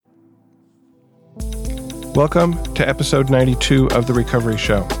Welcome to episode 92 of The Recovery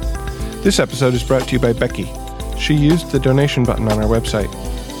Show. This episode is brought to you by Becky. She used the donation button on our website.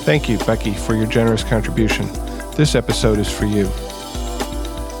 Thank you, Becky, for your generous contribution. This episode is for you.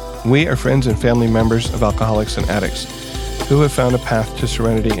 We are friends and family members of alcoholics and addicts who have found a path to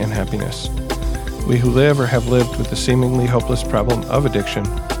serenity and happiness. We who live or have lived with the seemingly hopeless problem of addiction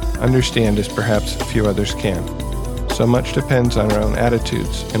understand as perhaps few others can. So much depends on our own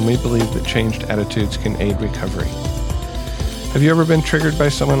attitudes, and we believe that changed attitudes can aid recovery. Have you ever been triggered by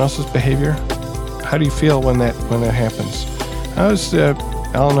someone else's behavior? How do you feel when that happens? How does the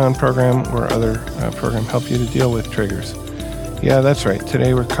Al-Anon program or other program help you to deal with triggers? Yeah, that's right.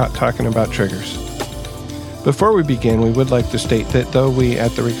 Today we're talking about triggers. Before we begin, we would like to state that though we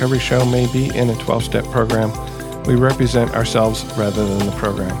at The Recovery Show may be in a 12-step program, we represent ourselves rather than the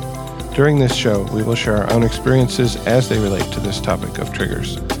program. During this show, we will share our own experiences as they relate to this topic of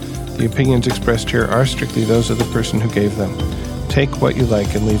triggers. The opinions expressed here are strictly those of the person who gave them. Take what you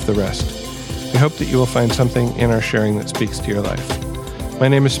like and leave the rest. We hope that you will find something in our sharing that speaks to your life. My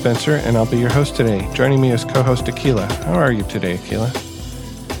name is Spencer, and I'll be your host today. Joining me is co-host Akila. How are you today, Akila?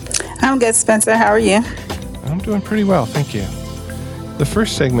 I'm good, Spencer. How are you? I'm doing pretty well, thank you. The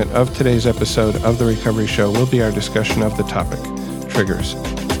first segment of today's episode of The Recovery Show will be our discussion of the topic, triggers.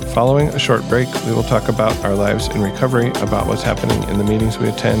 Following a short break, we will talk about our lives in recovery, about what's happening in the meetings we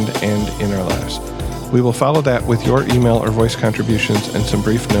attend and in our lives. We will follow that with your email or voice contributions and some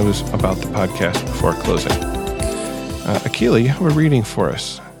brief notes about the podcast before closing. Akila, you have a reading for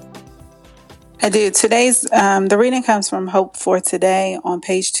us. I do. Today's the reading comes from Hope for Today on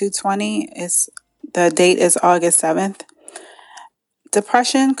page 220. The date is August 7th.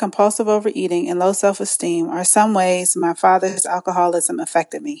 Depression, compulsive overeating, and low self-esteem are some ways my father's alcoholism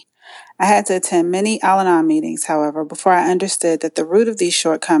affected me. I had to attend many Al-Anon meetings, however, before I understood that the root of these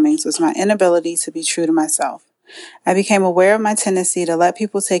shortcomings was my inability to be true to myself. I became aware of my tendency to let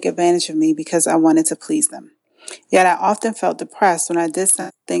people take advantage of me because I wanted to please them. Yet I often felt depressed when I did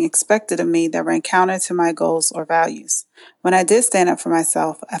something expected of me that ran counter to my goals or values. When I did stand up for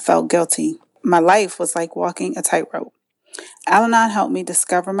myself, I felt guilty. My life was like walking a tightrope. Al-Anon helped me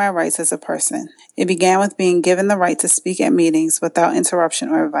discover my rights as a person. It began with being given the right to speak at meetings without interruption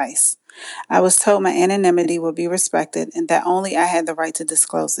or advice. I was told my anonymity would be respected and that only I had the right to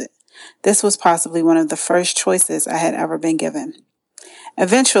disclose it. This was possibly one of the first choices I had ever been given.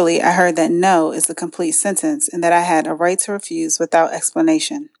 Eventually, I heard that no is a complete sentence and that I had a right to refuse without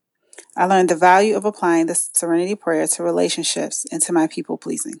explanation. I learned the value of applying the Serenity Prayer to relationships and to my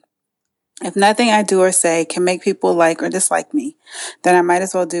people-pleasing. If nothing I do or say can make people like or dislike me, then I might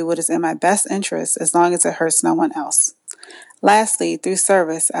as well do what is in my best interest as long as it hurts no one else. Lastly, through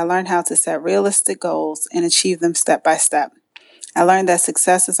service, I learned how to set realistic goals and achieve them step by step. I learned that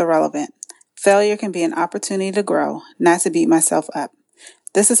success is irrelevant. Failure can be an opportunity to grow, not to beat myself up.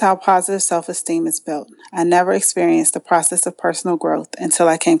 This is how positive self-esteem is built. I never experienced the process of personal growth until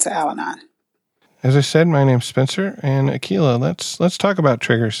I came to Al-Anon. As I said, my name's Spencer, and Akila, let's talk about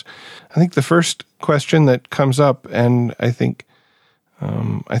triggers. I think the first question that comes up, and I think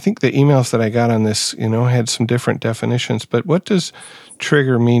the emails that I got on this, had some different definitions, but what does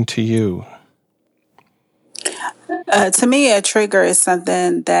trigger mean to you? To me, a trigger is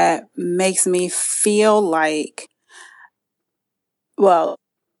something that makes me feel like,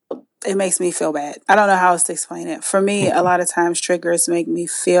 it makes me feel bad. I don't know how else to explain it. For me, a lot of times triggers make me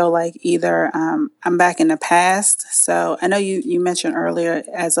feel like either I'm back in the past. So I know you mentioned earlier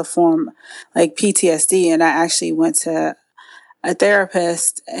as a form like PTSD, and I actually went to a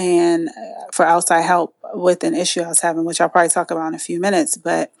therapist and for outside help with an issue I was having, which I'll probably talk about in a few minutes.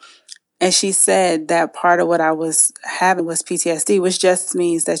 And she said that part of what I was having was PTSD, which just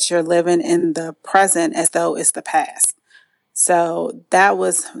means that you're living in the present as though it's the past. So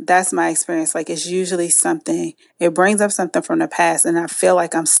that's my experience. Like it's usually something, it brings up something from the past and I feel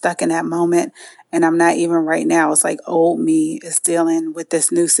like I'm stuck in that moment and I'm not even right now. It's like old me is dealing with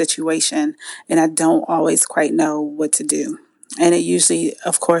this new situation and I don't always quite know what to do. And it usually,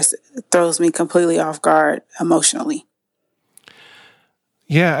 of course, throws me completely off guard emotionally.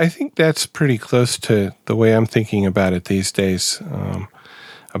 Yeah, I think that's pretty close to the way I'm thinking about it these days.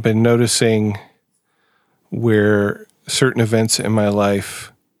 I've been noticing where certain events in my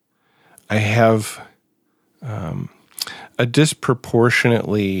life, I have a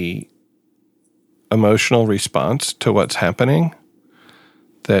disproportionately emotional response to what's happening.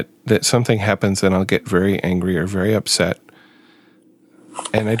 That something happens and I'll get very angry or very upset.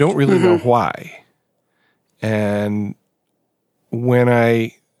 And I don't really know why. And when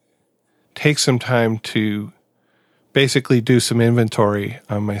I take some time to basically do some inventory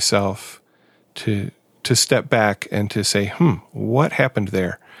on myself to to step back and to say, what happened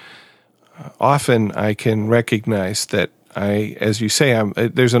there? Often I can recognize that as you say,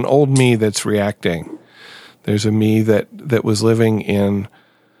 there's an old me that's reacting. There's a me that was living in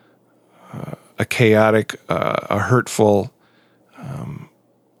a chaotic, a hurtful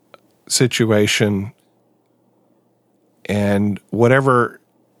situation, and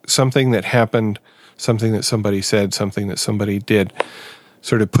something that happened, something that somebody said, something that somebody did,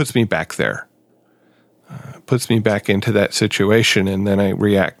 sort of puts me back there, puts me back into that situation, and then I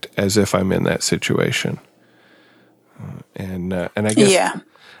react as if I'm in that situation. And I guess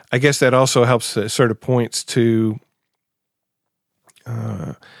I guess that also helps. Sort of points to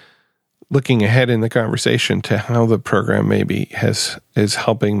looking ahead in the conversation to how the program maybe is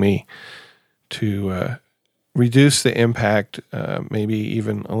helping me to reduce the impact, maybe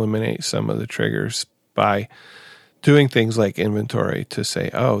even eliminate some of the triggers by doing things like inventory to say,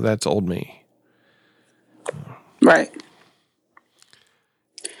 oh, that's old me. Right.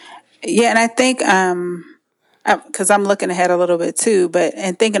 Yeah, and I think because I'm looking ahead a little bit too, but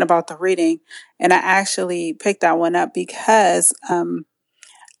and thinking about the reading, and I actually picked that one up because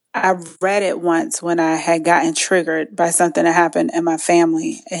I read it once when I had gotten triggered by something that happened in my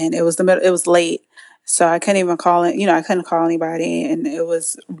family, and it was it was late, so I couldn't even call it. I couldn't call anybody, and it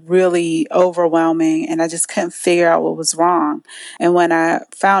was really overwhelming, and I just couldn't figure out what was wrong. And when I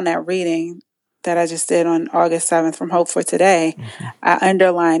found that reading that I just did on August 7th from Hope for Today, I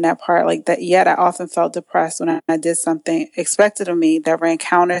underlined that part like that. Yet I often felt depressed when I did something expected of me that ran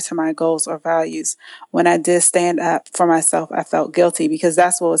counter to my goals or values. When I did stand up for myself, I felt guilty because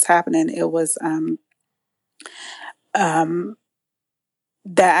that's what was happening. It was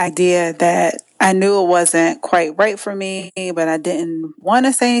that idea that I knew it wasn't quite right for me, but I didn't want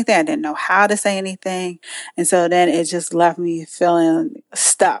to say anything. I didn't know how to say anything. And so then it just left me feeling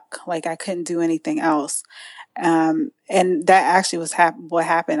stuck, like I couldn't do anything else. And that actually was what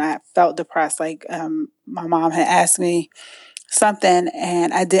happened. I felt depressed. Like my mom had asked me something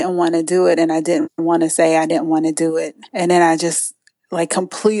and I didn't want to do it. And I didn't want to say I didn't want to do it. And then I just like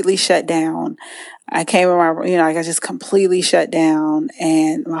completely shut down. I came around, I just completely shut down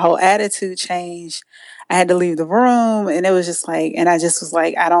and my whole attitude changed. I had to leave the room and it was just like, and I just was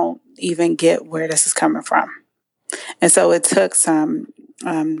like, I don't even get where this is coming from. And so it took some,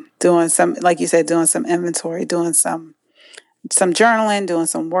 doing some, like you said, doing some inventory, doing some journaling, doing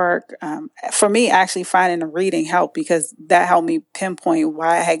some work. For me, actually finding a reading helped because that helped me pinpoint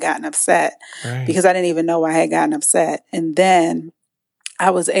why I had gotten upset because I didn't even know why I had gotten upset. And then I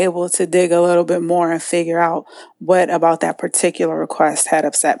was able to dig a little bit more and figure out what about that particular request had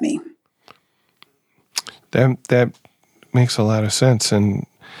upset me. That makes a lot of sense. And,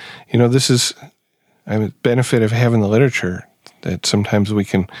 this is a benefit of having the literature, that sometimes we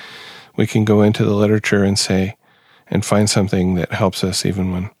can go into the literature and say, and find something that helps us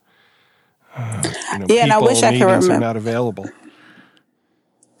even when, and I wish I could remember. Are not available.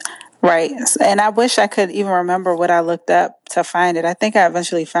 Right. And I wish I could even remember what I looked up to find it. I think I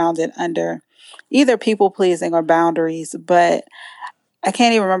eventually found it under either people pleasing or boundaries, but I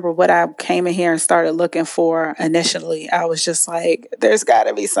can't even remember what I came in here and started looking for initially. I was just like, there's got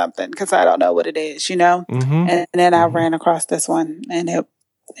to be something because I don't know what it is, Mm-hmm. And then I ran across this one and it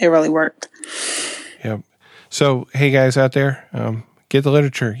really worked. Yep. So, hey guys out there, get the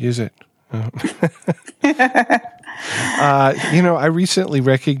literature, use it. I recently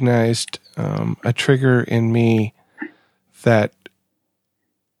recognized a trigger in me that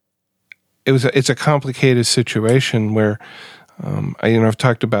it's a complicated situation where I've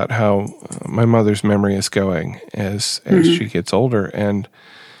talked about how my mother's memory is going as she gets older, and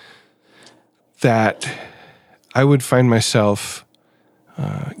that I would find myself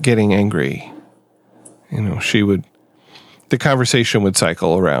getting angry. The conversation would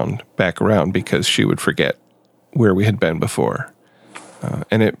cycle back around because she would forget where we had been before.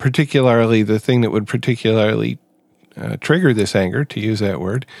 And the thing that would particularly trigger this anger, to use that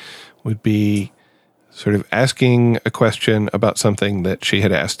word, would be sort of asking a question about something that she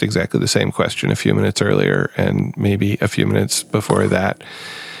had asked exactly the same question a few minutes earlier and maybe a few minutes before that.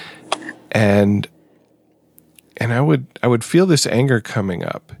 And I would feel this anger coming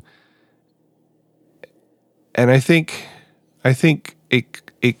up. And I think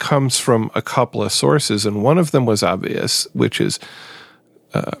it comes from a couple of sources, and one of them was obvious, which is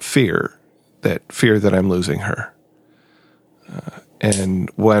fear that I'm losing her. And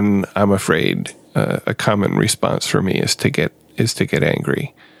when I'm afraid, a common response for me is to get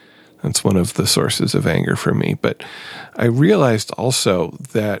angry. That's one of the sources of anger for me. But I realized also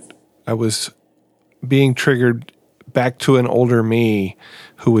that I was being triggered back to an older me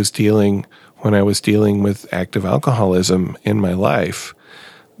who was dealing when I was dealing with active alcoholism in my life,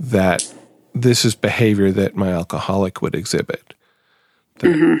 that this is behavior that my alcoholic would exhibit.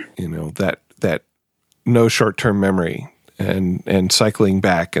 That, that no short-term memory and cycling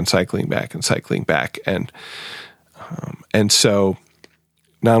back and cycling back and cycling back. And so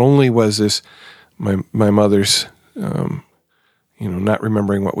not only was this my mother's, not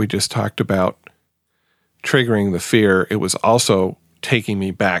remembering what we just talked about, triggering the fear, it was also taking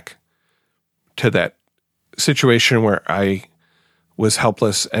me back to that situation where I was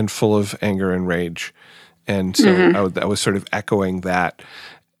helpless and full of anger and rage. And so I was sort of echoing that.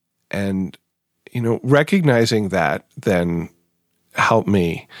 And, recognizing that then helped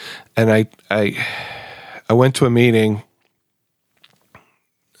me. And I went to a meeting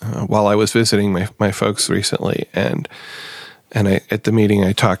while I was visiting my folks recently. And at the meeting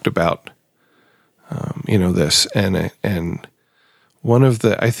I talked about, this. And one of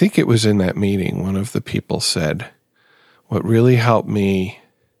I think it was in that meeting, one of the people said, what really helped me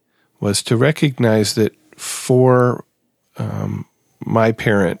was to recognize that for my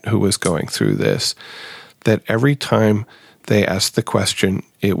parent who was going through this, that every time they asked the question,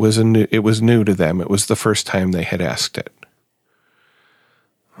 it was new to them. It was the first time they had asked it.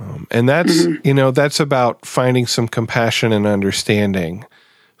 And that's, that's about finding some compassion and understanding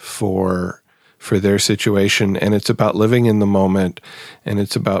for their situation. And it's about living in the moment, and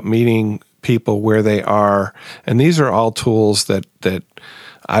it's about meeting people where they are. And these are all tools that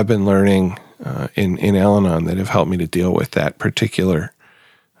I've been learning in Al-Anon that have helped me to deal with that particular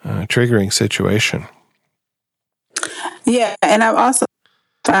triggering situation. Yeah, and I've also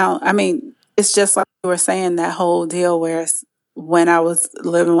found, it's just like you were saying, that whole deal where when I was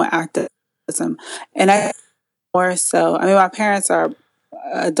living with activism, and my parents are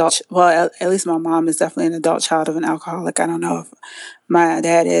adult. Well, at least my mom is definitely an adult child of an alcoholic. I don't know if my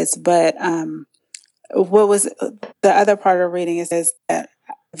dad is, but what was the other part of reading is that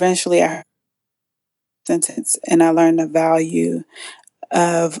eventually I sentence and I learned the value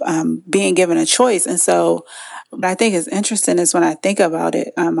of being given a choice. And so what I think is interesting is when I think about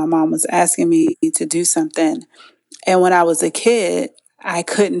it, my mom was asking me to do something. And when I was a kid, I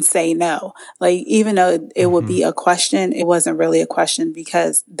couldn't say no. Like, even though it would be a question, it wasn't really a question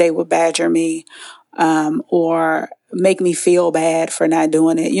because they would badger me or make me feel bad for not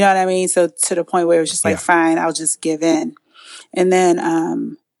doing it. You know what I mean? So to the point where it was just like, fine, I'll just give in. And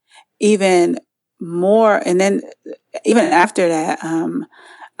then even after that,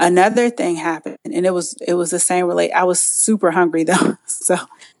 another thing happened, and it was the same I was super hungry though. So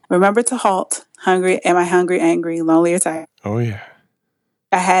remember to halt. Hungry. Am I hungry, angry, lonely, or tired? Oh yeah.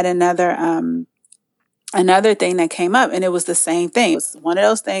 I had another thing that came up, and it was the same thing. It was one of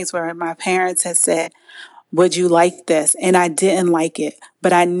those things where my parents had said, would you like this? And I didn't like it,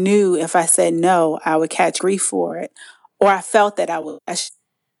 but I knew if I said no, I would catch grief for it. Or I felt that I would. I should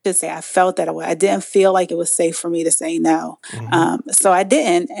say I felt that I would. I didn't feel like it was safe for me to say no. So I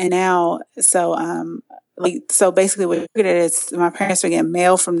didn't. And now, so basically what it is, my parents were getting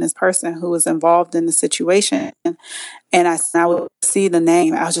mail from this person who was involved in the situation. And I would see the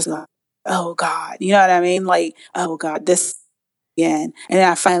name. I was just like, oh God, you know what I mean? Like, oh God, this again. And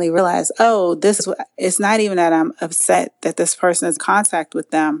then I finally realized, it's not even that I'm upset that this person is in contact with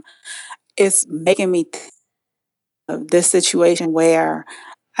them. It's making me think of this situation where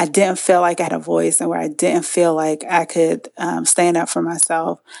I didn't feel like I had a voice and where I didn't feel like I could stand up for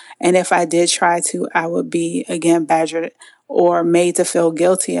myself. And if I did try to, I would be, again, badgered or made to feel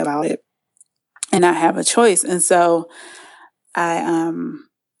guilty about it and not have a choice. And so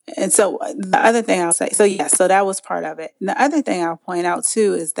so the other thing I'll say, so that was part of it. And the other thing I'll point out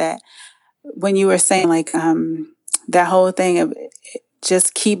too is that when you were saying like that whole thing of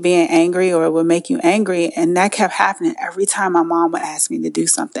just keep being angry or it would make you angry. And that kept happening every time my mom would ask me to do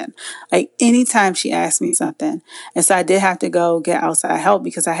something. Like anytime she asked me something. And so I did have to go get outside help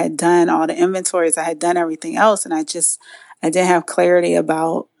because I had done all the inventories. I had done everything else. And I didn't have clarity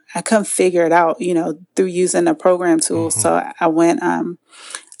about, I couldn't figure it out, through using the program tools. So I went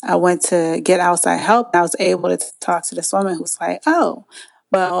to get outside help. And I was able to talk to this woman who was like, oh,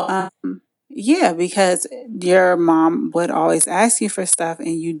 well, yeah, because your mom would always ask you for stuff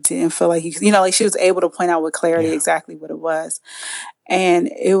and you didn't feel like like she was able to point out with clarity exactly what it was. And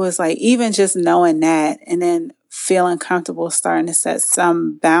it was like, even just knowing that and then feeling comfortable starting to set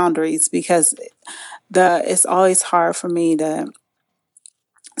some boundaries because it's always hard for me to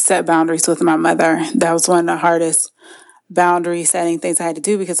set boundaries with my mother. That was one of the hardest boundary setting things I had to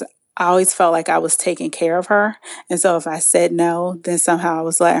do because I always felt like I was taking care of her. And so if I said no, then somehow I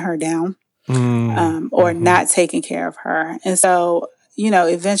was letting her down. Or not taking care of her. And so,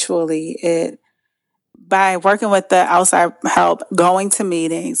 eventually by working with the outside help, going to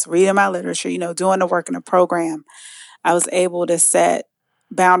meetings, reading my literature, doing the work in the program, I was able to set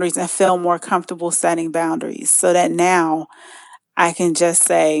boundaries and feel more comfortable setting boundaries so that now I can just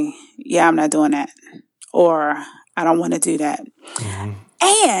say, yeah, I'm not doing that, or I don't want to do that. Mm-hmm.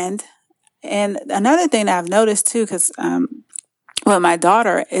 And another thing that I've noticed too, because with my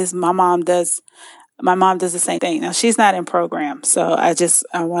daughter is my mom does the same thing. Now she's not in program, so I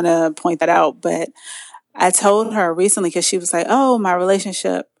want to point that out. But I told her recently, because she was like, "Oh, my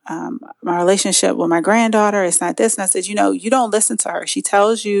relationship with my granddaughter is not this." And I said, you don't listen to her. She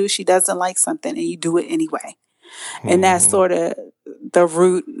tells you she doesn't like something, and you do it anyway. Mm-hmm. And that's sort of the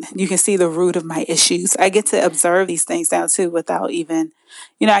root. You can see the root of my issues. I get to observe these things now too, without even,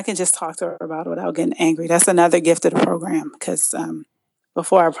 I can just talk to her about it without getting angry. That's another gift of the program, because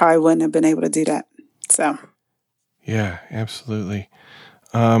before I probably wouldn't have been able to do that. So, yeah, absolutely.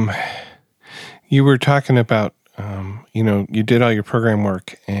 You were talking about, you did all your program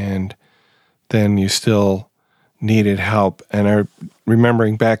work and then you still needed help. And I'm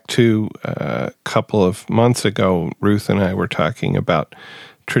remembering back to a couple of months ago, Ruth and I were talking about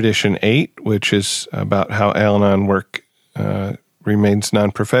Tradition 8, which is about how Al-Anon work remains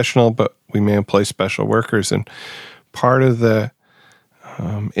non-professional, but we may employ special workers. And part of the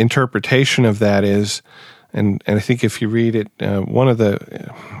interpretation of that is, and I think if you read it,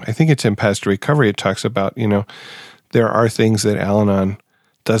 I think it's in Path to Recovery, it talks about, there are things that Al-Anon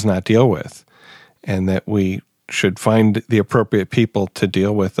does not deal with, and that we should find the appropriate people to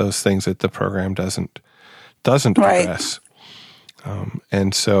deal with those things that the program doesn't address.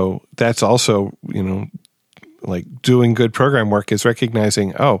 And so that's also, like doing good program work is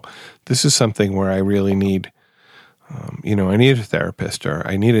recognizing, oh, this is something where I really need, I need a therapist, or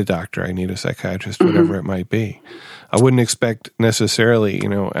I need a doctor, I need a psychiatrist, whatever it might be. I wouldn't expect necessarily,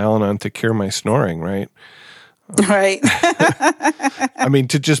 Al-Anon to cure my snoring, right? Right. I mean,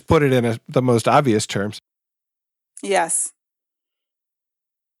 to just put it in the most obvious terms. Yes.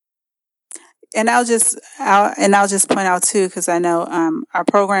 And I'll just point out too, because I know our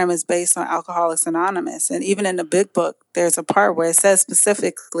program is based on Alcoholics Anonymous, and even in the Big Book, there's a part where it says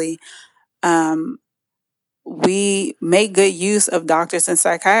specifically, we make good use of doctors and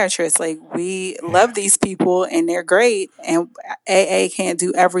psychiatrists. Like, we love these people and they're great, and AA can't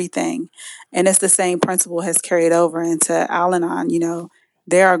do everything. And it's the same principle has carried over into Al-Anon.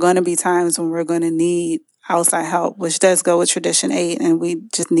 There are going to be times when we're going to need outside help, which does go with Tradition 8, and we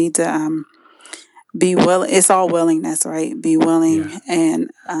just need to be willing. It's all willingness, right? Be willing and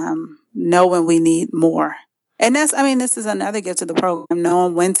know when we need more. And this is another gift to the program,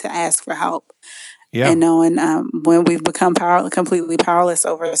 knowing when to ask for help. Yeah. And knowing when we've become completely powerless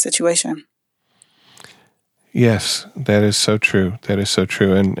over a situation. Yes, that is so true. That is so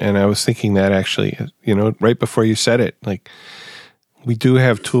true. And I was thinking that actually, right before you said it, like, we do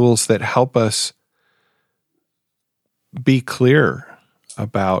have tools that help us be clear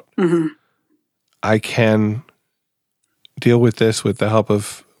about, I can deal with this with the help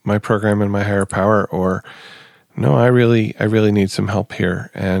of my program and my higher power, or no, I really need some help here.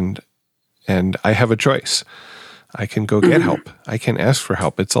 And I have a choice. I can go get help. I can ask for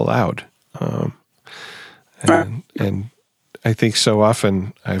help. It's allowed. And I think so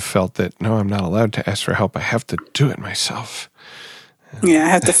often I've felt that, no, I'm not allowed to ask for help. I have to do it myself. I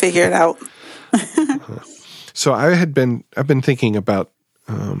have to figure it out. So I've been thinking about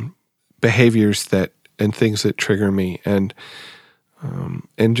behaviors and things that trigger me, and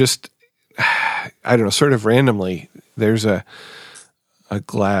just, I don't know, sort of randomly, there's a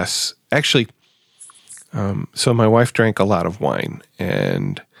glass. Actually, so my wife drank a lot of wine,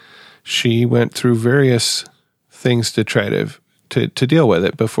 and she went through various things to try to deal with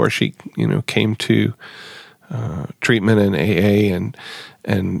it before she, came to treatment in AA,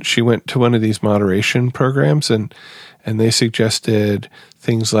 and she went to one of these moderation programs, and they suggested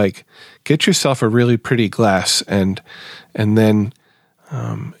things like, get yourself a really pretty glass, and then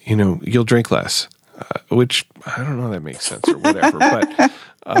you'll drink less. Which, I don't know, that makes sense or whatever, but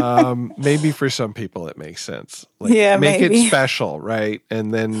maybe for some people it makes sense. Like, make it special, right?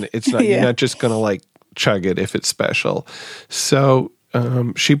 And then it's not, you're not just going to like chug it if it's special. So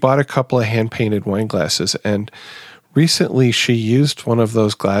she bought a couple of hand-painted wine glasses, and recently she used one of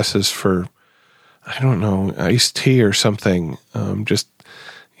those glasses for, I don't know, iced tea or something, just,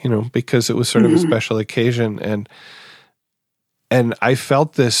 because it was sort of a special occasion. And I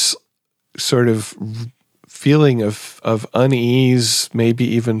felt this sort of feeling of unease, maybe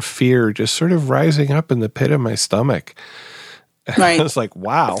even fear, just sort of rising up in the pit of my stomach. Right. I was like,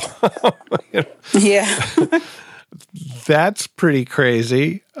 wow. Yeah. That's pretty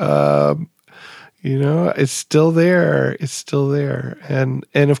crazy. It's still there. It's still there. And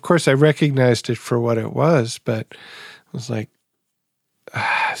of course I recognized it for what it was, but it was like,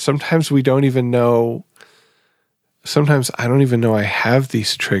 sometimes we don't even know. Sometimes I don't even know I have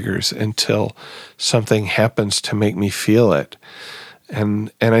these triggers until something happens to make me feel it.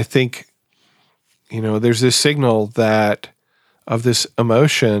 And I think, there's this signal that of this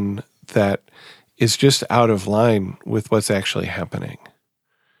emotion that is just out of line with what's actually happening.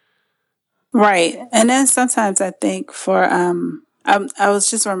 Right. And then sometimes I think I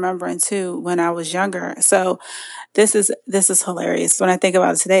was just remembering too when I was younger. So this is hilarious when I think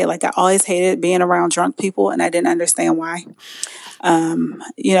about it today. Like I always hated being around drunk people, and I didn't understand why.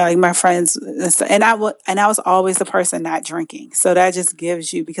 Like my friends, and I was always the person not drinking. So that just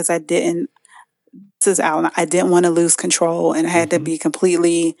gives you, because I didn't. This is Alan. I didn't want to lose control, and I had to be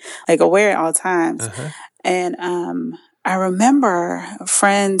completely like aware at all times. And I remember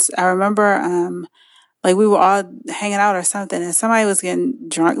friends. I remember like we were all hanging out or something, and somebody was getting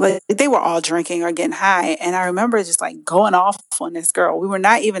drunk. Like they were all drinking or getting high, and I remember just like going off on this girl. We were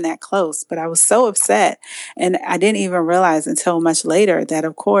not even that close, but I was so upset, and I didn't even realize until much later that,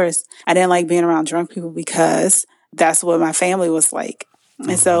 of course, I didn't like being around drunk people because that's what my family was like,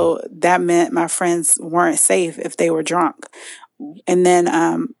 and so that meant my friends weren't safe if they were drunk. And then,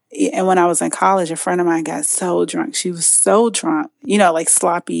 and when I was in college, a friend of mine got so drunk. She was so drunk, like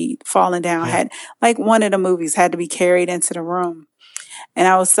sloppy, falling down, had like one of the movies, had to be carried into the room. And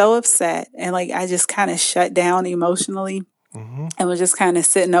I was so upset. And like, I just kind of shut down emotionally and was just kind of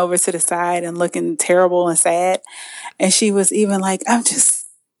sitting over to the side and looking terrible and sad. And she was even like, I'm just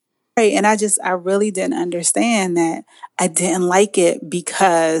right. And I really didn't understand that I didn't like it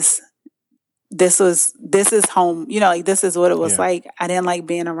because this is home, like this is what it was like. I didn't like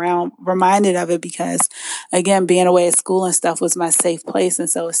being reminded of it because, again, being away at school and stuff was my safe place. And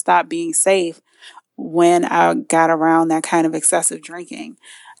so it stopped being safe when I got around that kind of excessive drinking.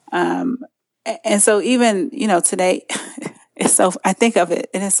 And so even, today, I think of it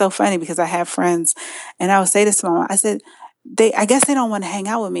and it's so funny because I have friends and I would say this to my mom. I said, I guess they don't want to hang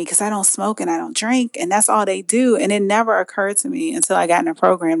out with me because I don't smoke and I don't drink, and that's all they do. And it never occurred to me until I got in a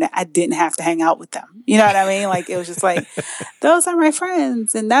program that I didn't have to hang out with them. You know what I mean? Like it was just like, those are my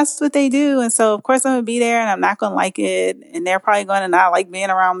friends and that's what they do. And so of course I'm going to be there and I'm not going to like it. And they're probably going to not like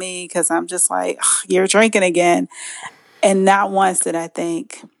being around me because I'm just like, you're drinking again. And not once did I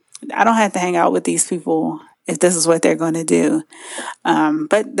think, I don't have to hang out with these people if this is what they're going to do.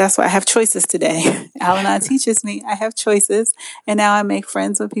 But that's why I have choices today. Al-Anon teaches me I have choices. And now I make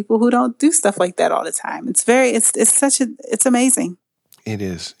friends with people who don't do stuff like that all the time. It's amazing. It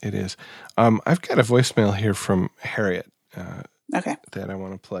is. I've got a voicemail here from Harriet okay. that I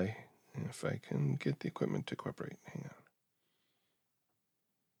want to play. If I can get the equipment to cooperate. Hang on.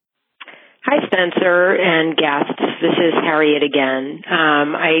 Hi, Spencer and guests. This is Harriet again.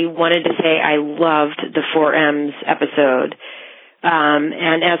 I wanted to say I loved the 4Ms episode.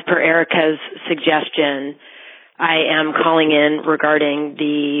 And as per Erica's suggestion, I am calling in regarding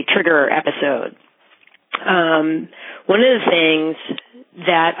the trigger episode. One of the things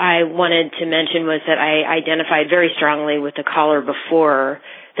that I wanted to mention was that I identified very strongly with the caller before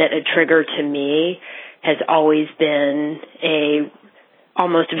that a trigger to me has always been a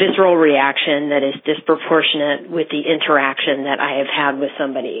almost visceral reaction that is disproportionate with the interaction that I have had with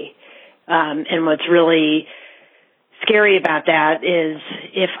somebody. And what's really scary about that is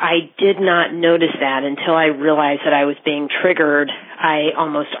if I did not notice that until I realized that I was being triggered, I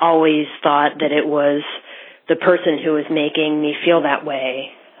almost always thought that it was the person who was making me feel that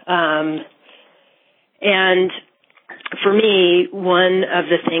way. And for me, one of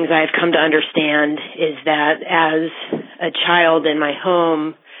the things I've come to understand is that as a child in my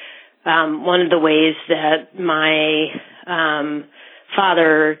home, one of the ways that my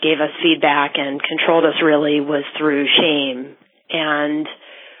father gave us feedback and controlled us really was through shame. And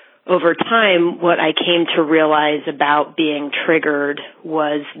over time, what I came to realize about being triggered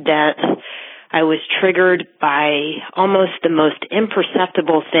was that I was triggered by almost the most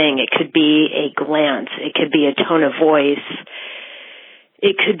imperceptible thing. It could be a glance. It could be a tone of voice.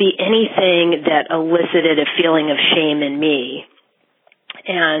 It could be anything that elicited a feeling of shame in me.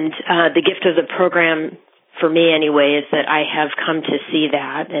 And the gift of the program, for me anyway, is that I have come to see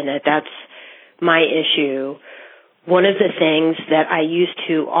that and that that's my issue. One of the things that I used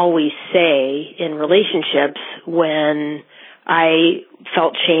to always say in relationships when I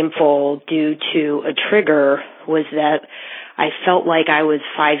felt shameful due to a trigger was that I felt like I was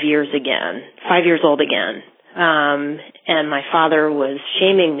 5 years old again. And my father was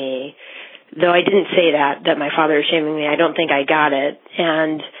shaming me though I didn't say that my father is shaming me, I don't think I got it.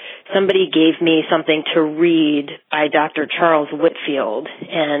 And somebody gave me something to read by Dr. Charles Whitfield,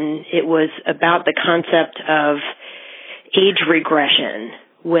 and it was about the concept of age regression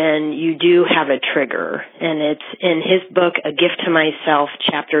when you do have a trigger. And it's in his book, A Gift to Myself,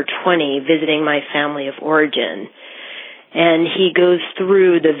 chapter 20, Visiting My Family of Origin. And he goes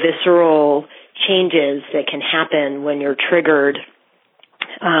through the visceral changes that can happen when you're triggered,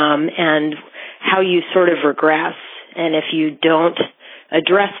 and how you sort of regress. And if you don't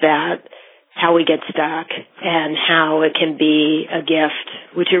address that, how we get stuck and how it can be a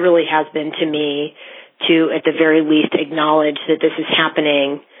gift, which it really has been to me, to at the very least acknowledge that this is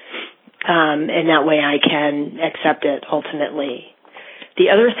happening, and that way I can accept it ultimately. The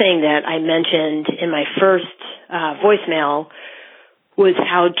other thing that I mentioned in my first voicemail was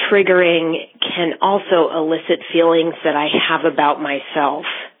how triggering can also elicit feelings that I have about myself.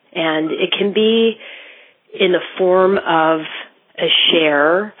 And it can be in the form of a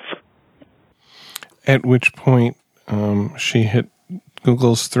share. At which point she hit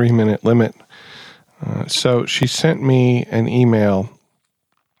Google's 3-minute limit. So she sent me an email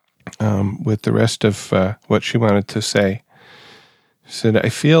with the rest of what she wanted to say. She said, I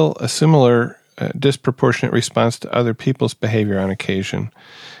feel a similar disproportionate response to other people's behavior on occasion.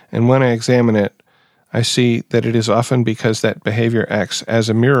 And when I examine it, I see that it is often because that behavior acts as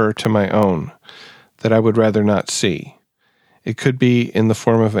a mirror to my own that I would rather not see. It could be in the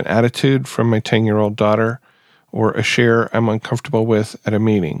form of an attitude from my 10-year-old daughter or a share I'm uncomfortable with at a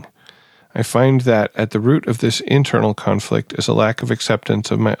meeting. I find that at the root of this internal conflict is a lack of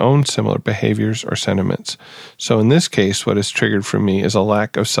acceptance of my own similar behaviors or sentiments. So in this case, what is triggered for me is a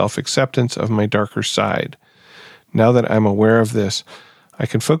lack of self-acceptance of my darker side. Now that I'm aware of this, I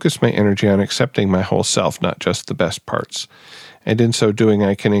can focus my energy on accepting my whole self, not just the best parts. And in so doing,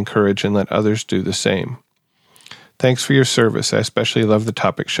 I can encourage and let others do the same. Thanks for your service. I especially love the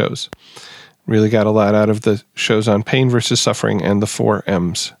topic shows. Really got a lot out of the shows on pain versus suffering and the 4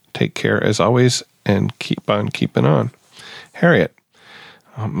 M's. Take care as always and keep on keeping on. Harriet,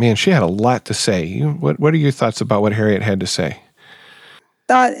 oh man, she had a lot to say. What are your thoughts about what Harriet had to say?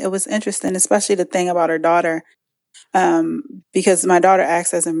 Thought it was interesting, especially the thing about her daughter, because my daughter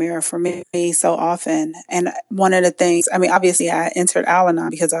acts as a mirror for me so often. And one of the things, I mean, obviously I entered Al-Anon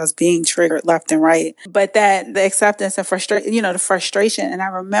because I was being triggered left and right, but that the acceptance and the frustration. And I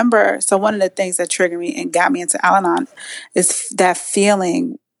remember, so one of the things that triggered me and got me into Al-Anon is that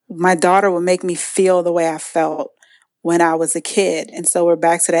feeling. My daughter would make me feel the way I felt when I was a kid. And so we're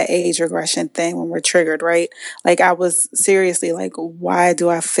back to that age regression thing when we're triggered, right? Like I was seriously like, why do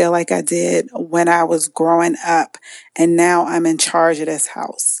I feel like I did when I was growing up and now I'm in charge of this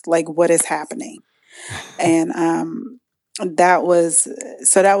house? Like what is happening? And that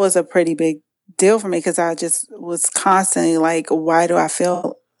was a pretty big deal for me because I just was constantly like, why do I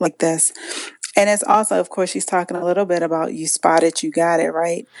feel like this? And it's also, of course, she's talking a little bit about you spot it, you got it,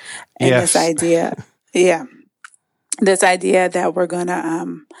 right? And yes. This idea, this idea that we're going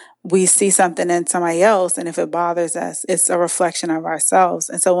to, we see something in somebody else, and if it bothers us, it's a reflection of ourselves.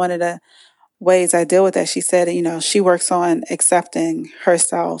 And so one of the ways I deal with that, she said, she works on accepting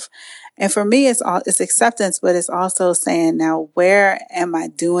herself. And for me, it's acceptance, but it's also saying, now, where am I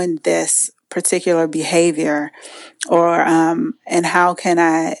doing this particular behavior? Or, and how can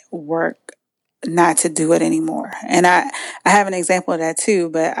I work not to do it anymore? And I have an example of that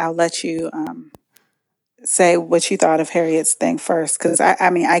too, but I'll let you say what you thought of Harriet's thing first, because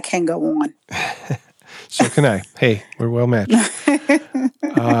I can go on. So can I. Hey, we're well matched.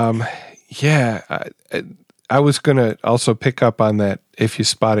 I was going to also pick up on that if you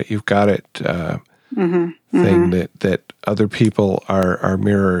spot it, you've got it thing that other people are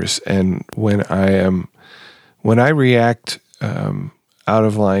mirrors. And when I react out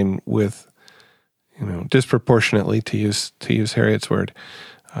of line with, disproportionately, to use Harriet's word,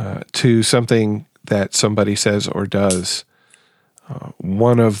 to something that somebody says or does,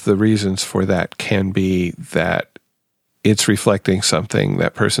 one of the reasons for that can be that it's reflecting something,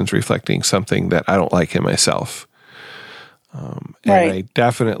 that person's reflecting something that I don't like in myself. And right. I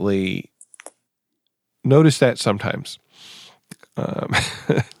definitely notice that sometimes.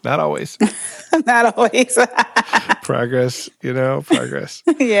 Not always. Not always. Progress.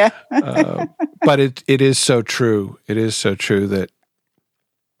 Yeah. But it is so true. It is so true that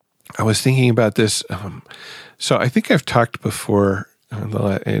I was thinking about this. So I think I've talked before in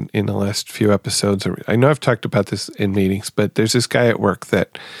the last few episodes. I know I've talked about this in meetings, but there's this guy at work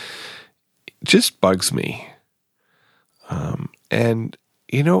that just bugs me. And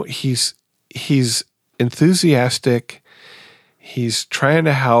he's enthusiastic. he's trying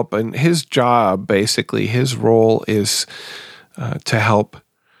to help, and his job, basically, his role is to help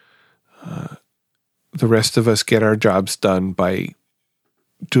the rest of us get our jobs done by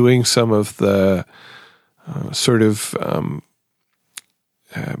doing some of the sort of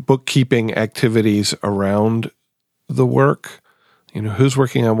bookkeeping activities around the work. You know, who's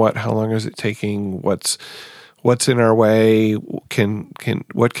working on what? How long is it taking? What's in our way? What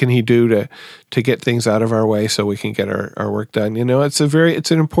can he do to get things out of our way so we can get our work done? You know, it's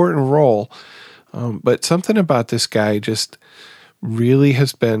an important role. But something about this guy just really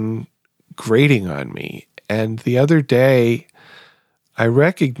has been grating on me. And the other day, I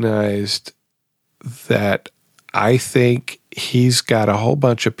recognized that I think he's got a whole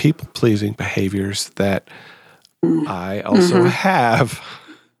bunch of people-pleasing behaviors that I also have.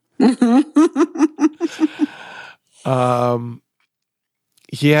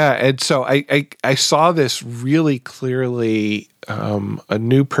 Yeah, and so I saw this really clearly. A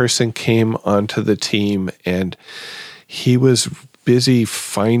new person came onto the team, and he was busy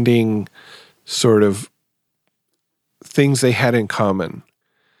finding sort of things they had in common.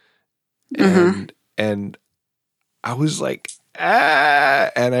 And I was like,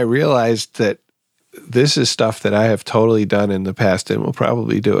 and I realized that this is stuff that I have totally done in the past and will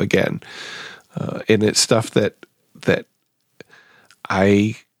probably do again. And it's stuff that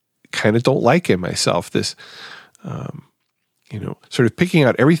I kind of don't like in myself. This, sort of picking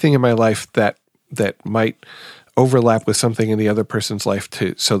out everything in my life that might overlap with something in the other person's life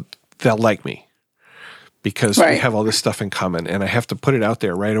so they'll like me because we have all this stuff in common, and I have to put it out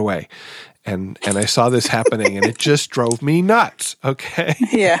there right away. And I saw this happening, and it just drove me nuts. Okay.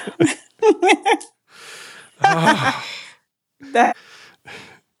 Yeah. That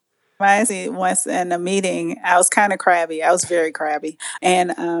reminds me, once in a meeting, I was kind of crabby. I was very crabby.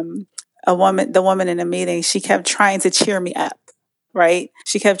 And the woman in the meeting, she kept trying to cheer me up, right?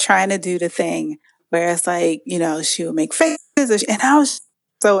 She kept trying to do the thing where it's like, she would make faces, and I was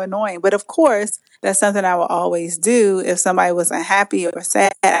so annoying. But of course, that's something I will always do. If somebody was unhappy or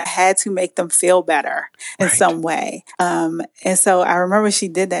sad, I had to make them feel better in some way. And so I remember she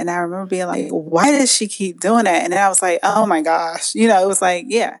did that, and I remember being like, why does she keep doing that? And then I was like, oh my gosh, it was like,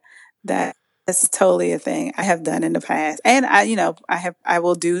 yeah, that's totally a thing I have done in the past. And I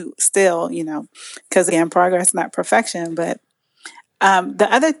will do still, because again, progress, not perfection. But the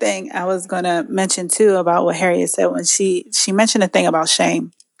other thing I was going to mention too about what Harriet said when she mentioned a thing about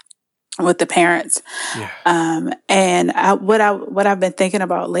shame with the parents. Yeah. And what I've been thinking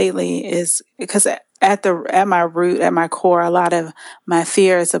about lately is because at my root, at my core, a lot of my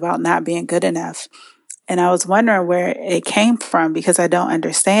fear is about not being good enough. And I was wondering where it came from because I don't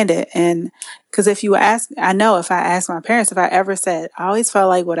understand it. And because if I asked my parents, if I ever said, I always felt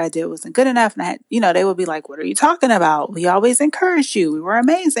like what I did wasn't good enough. And they would be like, what are you talking about? We always encouraged you. We were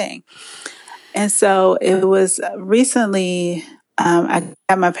amazing. And so it was recently, I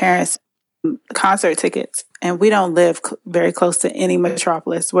got my parents concert tickets, and we don't live very close to any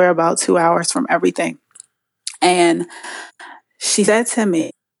metropolis. We're about 2 hours from everything. And she said to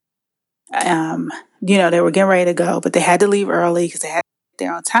me, they were getting ready to go, but they had to leave early because they had to get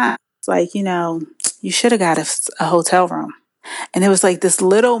there on time. It's like, you should have got a hotel room. And it was like this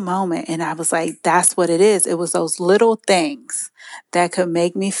little moment. And I was like, that's what it is. It was those little things that could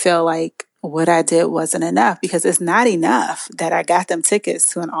make me feel like what I did wasn't enough, because it's not enough that I got them tickets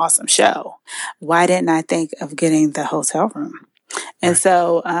to an awesome show. Why didn't I think of getting the hotel room? And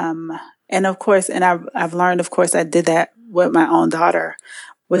so, and of course, and I've learned, of course, I did that with my own daughter,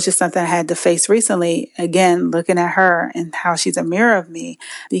 which is something I had to face recently. Again, looking at her and how she's a mirror of me,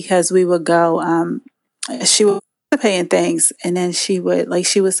 because we would go, she would participate in things, and then she would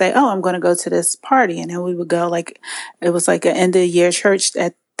say, oh, I'm going to go to this party. And then we would go, it was like an end of the year church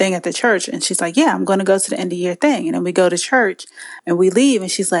thing at the church. And she's like, yeah, I'm going to go to the end of year thing. And then we go to church and we leave,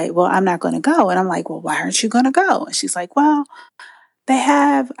 and she's like, well, I'm not going to go. And I'm like, well, why aren't you going to go? And she's like, well,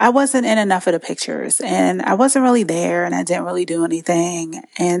 I wasn't in enough of the pictures, and I wasn't really there, and I didn't really do anything,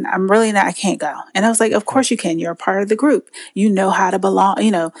 and I can't go. And I was like, of course you can. You're a part of the group. You know how to belong.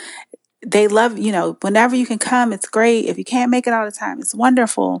 They love, whenever you can come, it's great. If you can't make it all the time, it's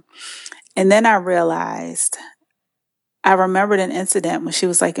wonderful. And then I remembered an incident when she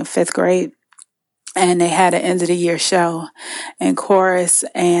was like in 5th grade, and they had an end of the year show and chorus,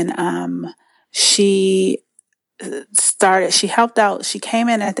 and she helped out. She came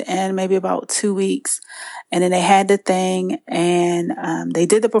in at the end, maybe about 2 weeks, and then they had the thing, and they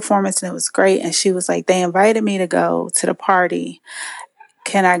did the performance, and it was great. And she was like, they invited me to go to the party.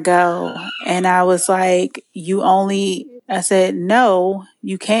 Can I go? And I was like, I said, no,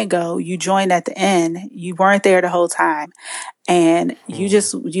 you can't go. You joined at the end. You weren't there the whole time. And you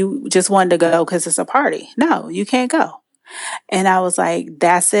just wanted to go because it's a party. No, you can't go. And I was like,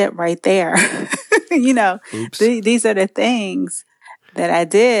 that's it right there. These are the things that I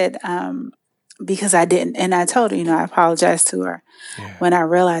did because I didn't. And I told her, I apologized to her. Yeah. When I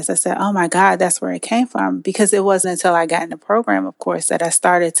realized, I said, oh my God, that's where it came from. Because it wasn't until I got in the program, of course, that I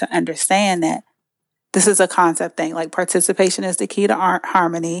started to understand that this is a concept thing. Like participation is the key to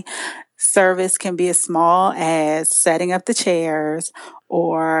harmony. Service can be as small as setting up the chairs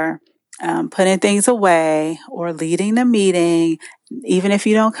or putting things away or leading the meeting. Even if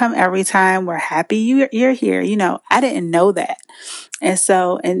you don't come every time, we're happy you're here. I didn't know that. And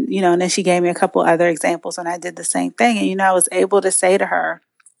so, and then she gave me a couple other examples and I did the same thing. And, I was able to say to her,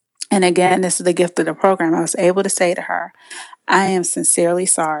 and again, this is the gift of the program. I was able to say to her, I am sincerely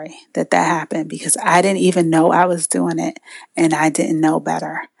sorry that happened because I didn't even know I was doing it and I didn't know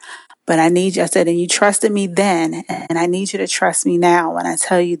better. But I need you, I said, and you trusted me then, and I need you to trust me now when I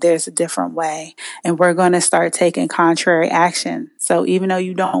tell you there's a different way. And we're going to start taking contrary action. So even though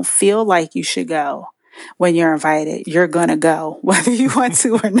you don't feel like you should go when you're invited, you're going to go, whether you want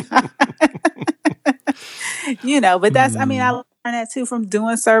to or not. But that's, I learned that too from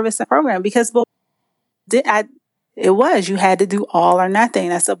doing service and program because you had to do all or nothing.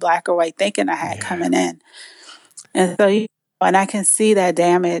 That's a black or white thinking I had coming in. And so, and I can see that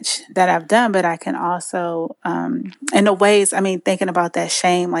damage that I've done, but I can also, in the ways, thinking about that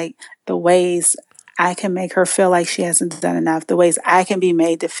shame, like the ways I can make her feel like she hasn't done enough, the ways I can be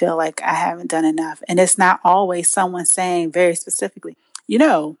made to feel like I haven't done enough. And it's not always someone saying very specifically,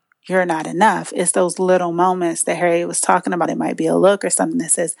 you're not enough. It's those little moments that Harriet was talking about. It might be a look or something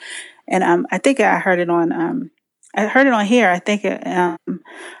that says, and I think I heard it on here. I think I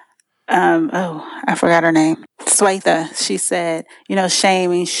forgot her name. Swetha. She said,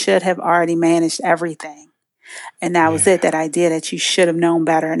 shaming should have already managed everything. And that was it, that idea that you should have known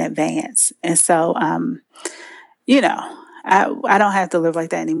better in advance. And so, I don't have to live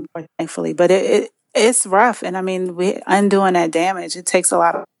like that anymore, thankfully, but it's rough. And undoing that damage, it takes a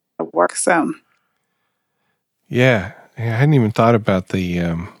lot of work. So. Yeah. I hadn't even thought about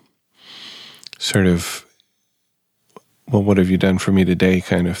the sort of, well, what have you done for me today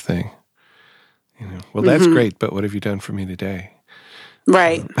kind of thing. Well, that's great, but what have you done for me today?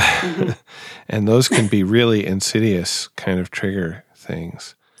 Right. And those can be really insidious kind of trigger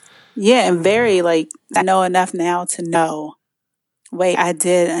things. Yeah, and very I know enough now to know, wait, I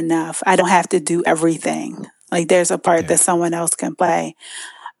did enough. I don't have to do everything. Like there's a part that someone else can play.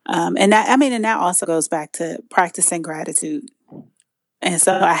 And that also goes back to practicing gratitude. And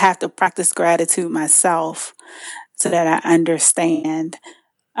so I have to practice gratitude myself so that I understand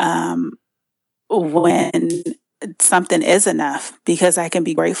when something is enough, because I can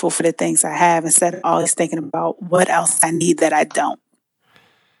be grateful for the things I have instead of always thinking about what else I need that I don't.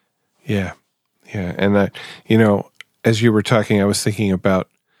 Yeah. Yeah. And as you were talking, I was thinking about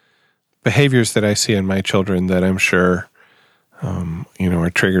behaviors that I see in my children that I'm sure, are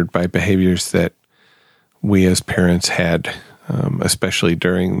triggered by behaviors that we as parents had, especially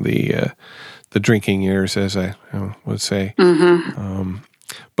during the drinking years, as I would say. Mm-hmm.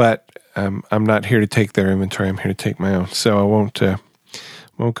 But I'm not here to take their inventory. I'm here to take my own. So I won't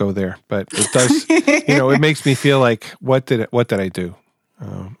go there. But it does, it makes me feel like what did I do,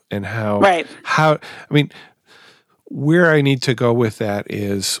 and how? Right. How? Where I need to go with that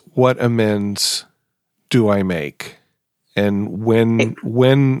is what amends do I make, and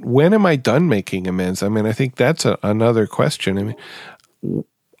when am I done making amends? I think that's another question.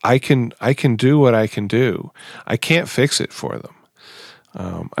 I can do what I can do. I can't fix it for them.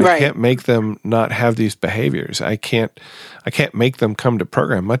 I can't make them not have these behaviors. I can't make them come to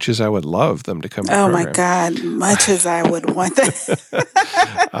program, much as I would love them to come to program. Oh my God, much as I would want them.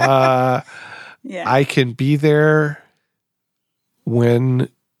 I can be there when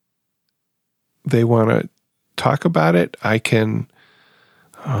they want to talk about it. I can,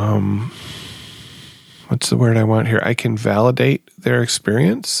 what's the word I want here? I can validate their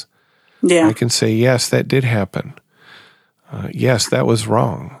experience. Yeah. I can say, yes, that did happen. Yes, that was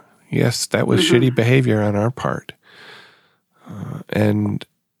wrong. Yes, that was shitty behavior on our part.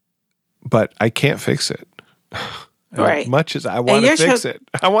 But I can't fix it. Right. As much as I want to fix it.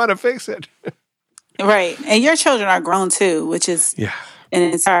 I want to fix it. Right. And your children are grown too, which is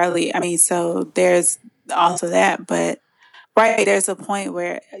entirely, so there's also that. But there's a point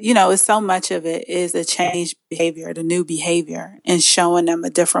where, it's so much of it is the changed behavior, the new behavior, and showing them a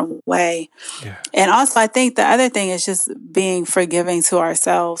different way. Yeah. And also, I think the other thing is just being forgiving to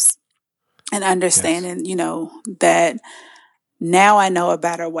ourselves and understanding, that now I know a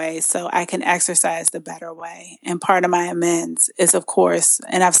better way, so I can exercise the better way. And part of my amends is, of course,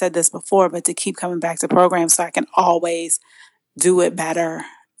 and I've said this before, but to keep coming back to programs so I can always do it better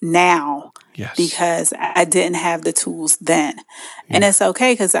now. Yes. Because I didn't have the tools then. Yeah. And it's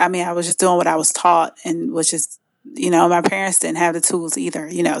okay because, I was just doing what I was taught, and which is, my parents didn't have the tools either,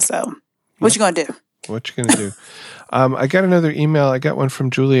 so what you going to do? What you going to do? I got another email. I got one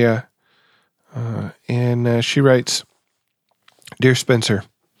from Julia, and she writes, Dear Spencer,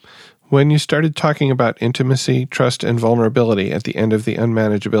 when you started talking about intimacy, trust, and vulnerability at the end of the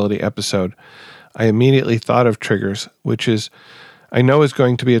unmanageability episode, I immediately thought of triggers, which I know is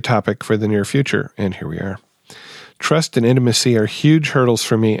going to be a topic for the near future, and here we are. Trust and intimacy are huge hurdles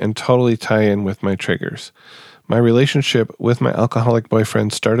for me and totally tie in with my triggers. My relationship with my alcoholic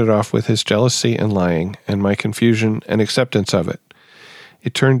boyfriend started off with his jealousy and lying, and my confusion and acceptance of it.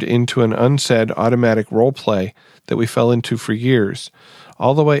 It turned into an unsaid automatic role play that we fell into for years,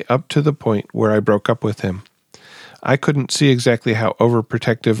 all the way up to the point where I broke up with him. I couldn't see exactly how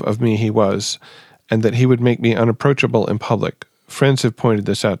overprotective of me he was, and that he would make me unapproachable in public. Friends have pointed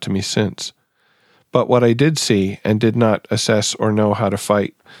this out to me since. But what I did see and did not assess or know how to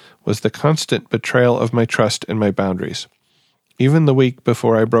fight was the constant betrayal of my trust and my boundaries. Even the week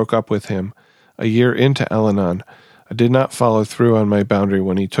before I broke up with him, a year into Al-Anon, I did not follow through on my boundary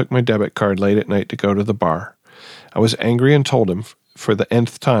when he took my debit card late at night to go to the bar. I was angry and told him, for the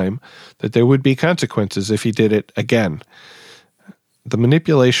nth time, that there would be consequences if he did it again. The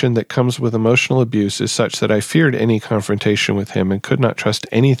manipulation that comes with emotional abuse is such that I feared any confrontation with him and could not trust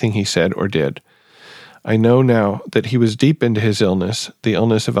anything he said or did. I know now that he was deep into his illness, the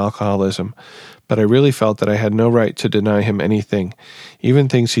illness of alcoholism, but I really felt that I had no right to deny him anything, even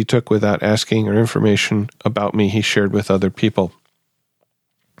things he took without asking or information about me he shared with other people.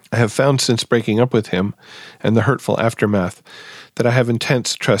 I have found since breaking up with him and the hurtful aftermath that I have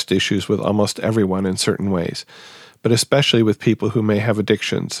intense trust issues with almost everyone in certain ways, but especially with people who may have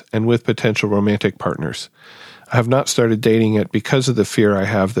addictions and with potential romantic partners. I have not started dating yet because of the fear I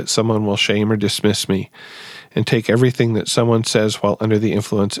have that someone will shame or dismiss me and take everything that someone says while under the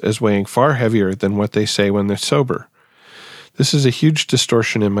influence as weighing far heavier than what they say when they're sober. This is a huge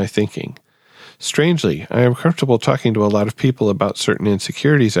distortion in my thinking. Strangely, I am comfortable talking to a lot of people about certain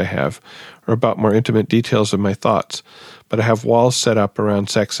insecurities I have or about more intimate details of my thoughts, but I have walls set up around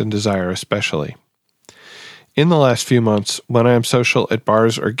sex and desire especially. In the last few months, when I am social at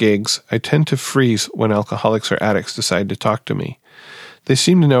bars or gigs, I tend to freeze when alcoholics or addicts decide to talk to me. They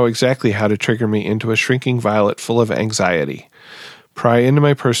seem to know exactly how to trigger me into a shrinking violet full of anxiety, pry into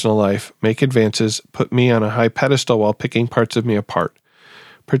my personal life, make advances, put me on a high pedestal while picking parts of me apart.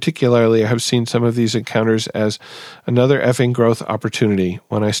 Particularly, I have seen some of these encounters as another effing growth opportunity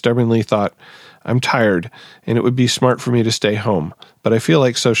when I stubbornly thought, I'm tired and it would be smart for me to stay home, but I feel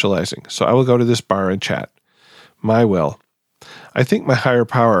like socializing, so I will go to this bar and chat. My will. I think my higher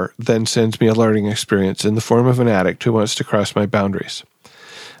power then sends me a learning experience in the form of an addict who wants to cross my boundaries.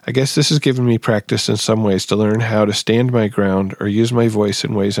 I guess this has given me practice in some ways to learn how to stand my ground or use my voice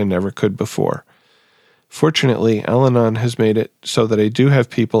in ways I never could before. Fortunately, Al-Anon has made it so that I do have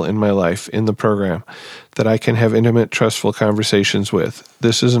people in my life in the program that I can have intimate, trustful conversations with.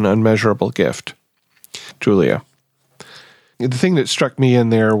 This is an unmeasurable gift. Julia. The thing that struck me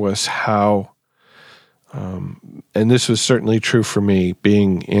in there was how and this was certainly true for me,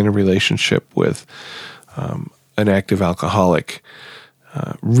 being in a relationship with an active alcoholic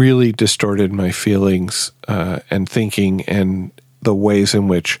really distorted my feelings and thinking and the ways in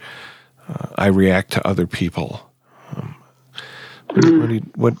which I react to other people.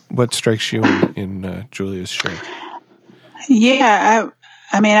 What strikes you in Julia's share? Yeah,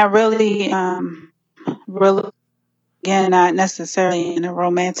 I really, again, not necessarily in a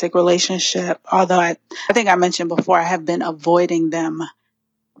romantic relationship, although I think I mentioned before, I have been avoiding them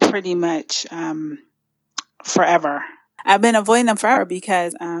pretty much forever. I've been avoiding them forever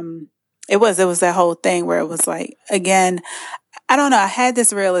because it was that whole thing where it was like, again, I don't know, I had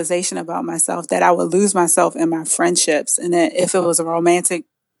this realization about myself that I would lose myself in my friendships, and that if it was a romantic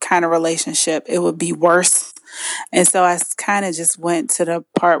kind of relationship, it would be worse. And so I kind of just went to the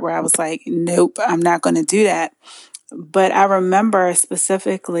part where I was like, nope, I'm not going to do that. But I remember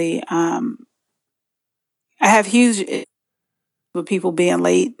specifically, I have huge with people being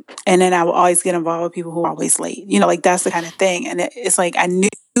late, and then I will always get involved with people who are always late. Like that's the kind of thing. And it's like I knew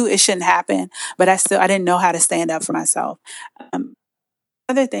it shouldn't happen, but I didn't know how to stand up for myself.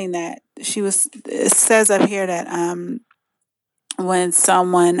 Other thing that it says up here that when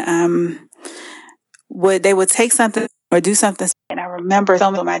someone they would take something or do something. And I remember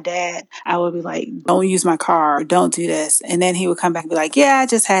telling my dad, I would be like, don't use my car, or don't do this. And then he would come back and be like, yeah, I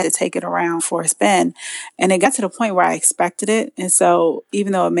just had to take it around for a spin. And it got to the point where I expected it. And so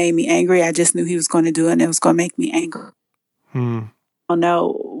even though it made me angry, I just knew he was going to do it and it was going to make me angry. I don't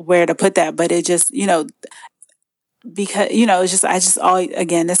know where to put that, but it just, because, it's just,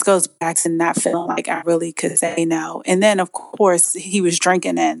 again, this goes back to not feeling like I really could say no. And then, of course, he was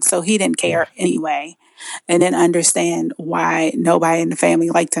drinking then, so he didn't care anyway, and didn't understand why nobody in the family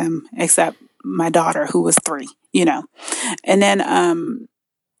liked him except my daughter, who was 3, And then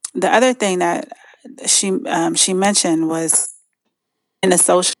the other thing that she mentioned was in the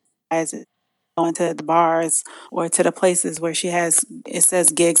social going to the bars or to the places where it says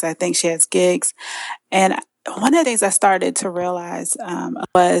gigs. I think she has gigs. And one of the things I started to realize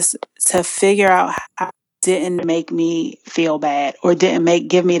was to figure out how it didn't make me feel bad or didn't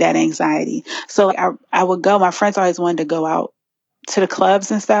give me that anxiety. So I would go, my friends always wanted to go out to the clubs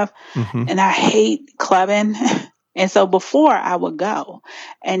and stuff. Mm-hmm. And I hate clubbing. And so before I would go,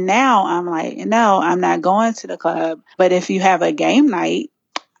 and now I'm like, no, I'm not going to the club. But if you have a game night,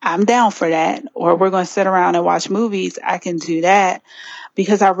 I'm down for that. Or we're going to sit around and watch movies. I can do that,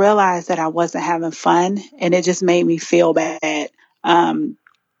 because I realized that I wasn't having fun, and it just made me feel bad when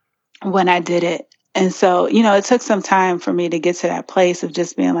I did it. And so, it took some time for me to get to that place of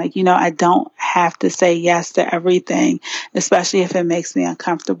just being like, I don't have to say yes to everything, especially if it makes me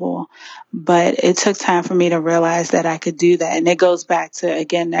uncomfortable. But it took time for me to realize that I could do that. And it goes back to,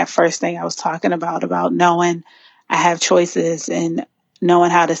 again, that first thing I was talking about knowing I have choices and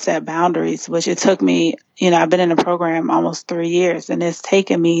knowing how to set boundaries, which it took me, I've been in the program almost 3 years, and it's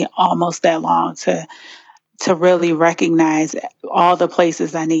taken me almost that long to really recognize all the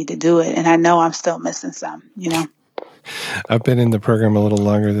places I need to do it. And I know I'm still missing some, I've been in the program a little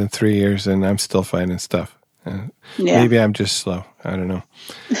longer than 3 years, and I'm still finding stuff. Maybe I'm just slow. I don't know.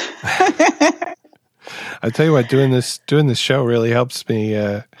 I tell you what, doing this show really helps me.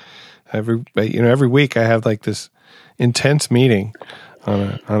 Every week I have like this intense meeting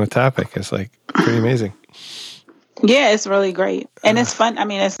on a topic. It's like pretty amazing. Yeah, it's really great. And it's fun. I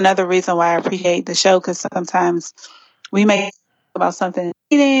mean, it's another reason why I appreciate the show, because sometimes we may talk about something in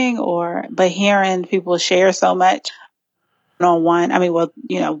a meeting but hearing people share so much on one,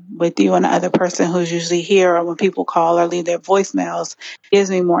 with you and the other person who's usually here, or when people call or leave their voicemails, gives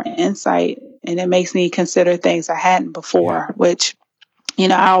me more insight, and it makes me consider things I hadn't before, which,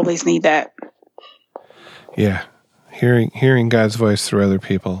 I always need that. Yeah. Hearing God's voice through other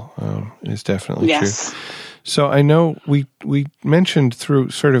people is definitely true. So I know we mentioned through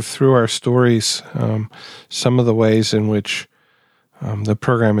our stories some of the ways in which the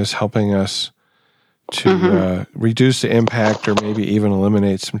program is helping us to reduce the impact or maybe even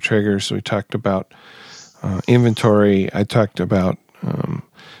eliminate some triggers. We talked about inventory. I talked about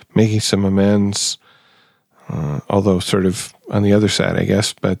making some amends, although sort of on the other side, I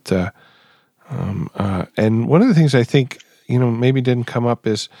guess. But and one of the things I think maybe didn't come up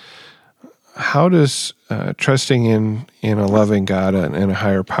is, how does trusting in a loving God and a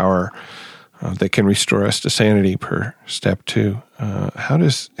higher power that can restore us to sanity per step 2? How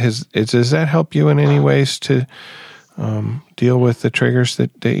does that help you in any ways to deal with the triggers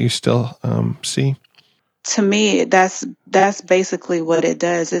that you still see? To me, that's basically what it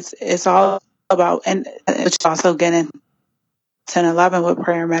does. It's all about, and it's also getting 10 and 11 with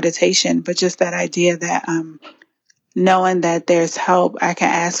prayer and meditation, but just that idea that knowing that there's help, I can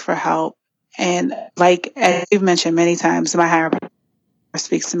ask for help. And like, as you've mentioned many times, my higher power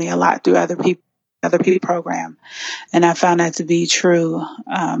speaks to me a lot through other people program. And I found that to be true.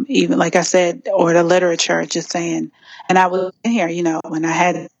 Even like I said, or the literature, just saying, and I was in here, when I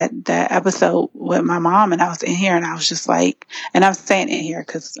had that episode with my mom, and I was in here and I was just like, and I'm saying in here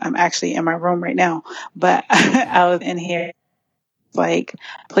because I'm actually in my room right now, but I was in here like,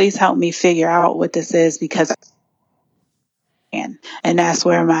 please help me figure out what this is, because and that's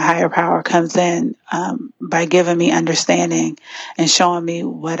where my higher power comes in, by giving me understanding and showing me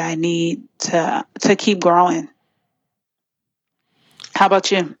what I need to keep growing. How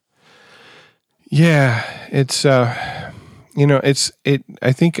about you? Yeah, it's I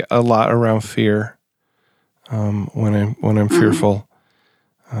think a lot around fear. When I'm fearful,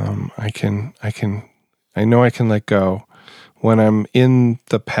 I know I can let go. When I'm in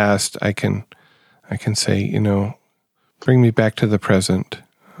the past, I can say, bring me back to the present.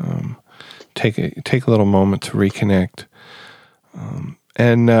 Take a little moment to reconnect.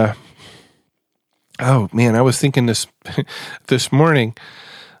 Oh man, I was thinking this morning.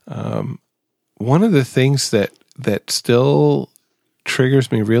 One of the things that still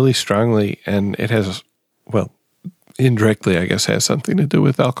triggers me really strongly, and it has, indirectly, I guess, has something to do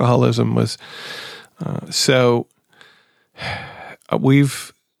with alcoholism. So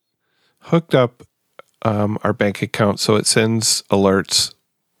we've hooked up our bank account so it sends alerts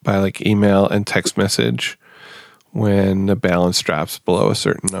by like email and text message when the balance drops below a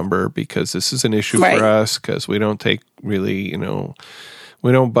certain number, because this is an issue for us, because we don't take really,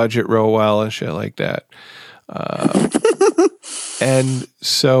 we don't budget real well and shit like that. And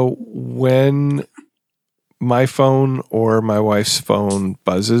so when my phone or my wife's phone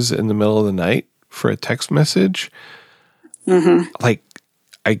buzzes in the middle of the night for a text message, like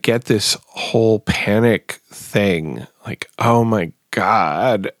I get this whole panic thing, like, oh my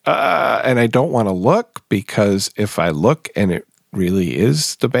God. And I don't want to look, because if I look and it really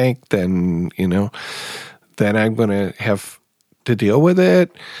is the bank, then, then I'm going to have to deal with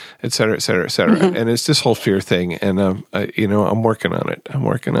it, et cetera, et cetera, et cetera. And it's this whole fear thing. And, I'm working on it.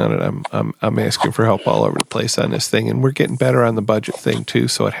 I'm asking for help all over the place on this thing. And we're getting better on the budget thing too.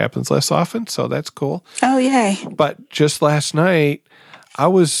 So it happens less often. So that's cool. Oh, yay. But just last night I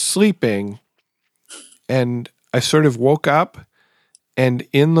was sleeping and I sort of woke up, and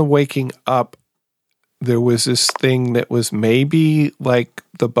in the waking up, there was this thing that was maybe like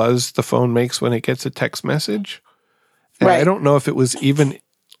the buzz the phone makes when it gets a text message. And I don't know if it was even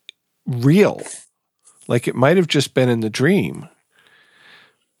real. Like it might have just been in the dream.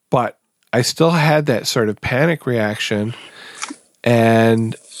 But I still had that sort of panic reaction.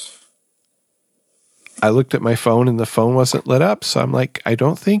 And I looked at my phone and the phone wasn't lit up. So I'm like, I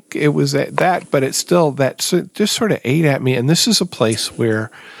don't think it was that, but it's still that just sort of ate at me. And this is a place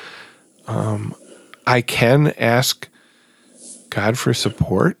where I can ask God for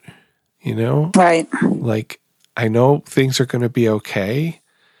support, Right. Like, I know things are going to be okay,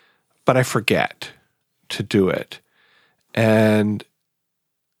 but I forget to do it. And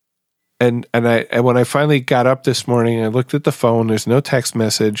when I finally got up this morning, I looked at the phone, there's no text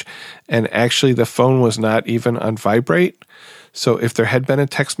message, and actually the phone was not even on vibrate. So if there had been a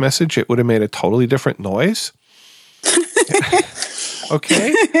text message, it would have made a totally different noise.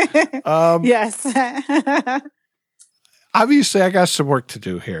 Okay. Yes. Obviously I got some work to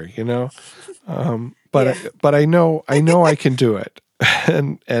do here, but I know I can do it.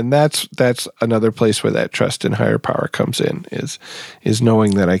 And that's another place where that trust in higher power comes in, is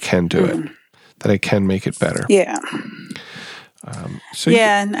knowing that I can do it, that I can make it better. Yeah. And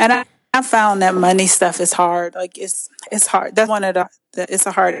I found that money stuff is hard. Like it's hard. That's one of it's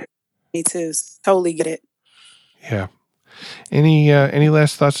a hard me too. Totally get it. Yeah. Any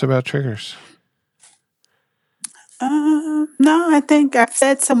last thoughts about triggers? No, I think I've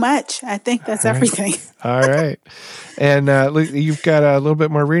said so much. I think that's everything. All right. And you've got a little bit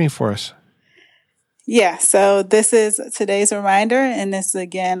more reading for us. Yeah. So this is today's reminder, and this is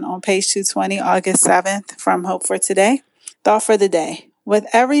again on page 220, August 7th, from Hope for Today. Thought for the day. With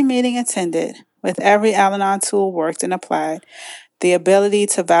every meeting attended, with every Al-Anon tool worked and applied, the ability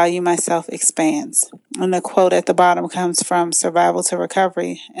to value myself expands. And the quote at the bottom comes from Survival to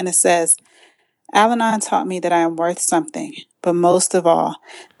Recovery, and it says, Al-Anon taught me that I am worth something, but most of all,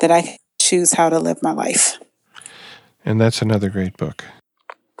 that I can choose how to live my life. And that's another great book.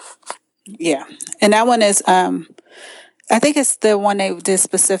 Yeah. And that one is, I think it's the one they did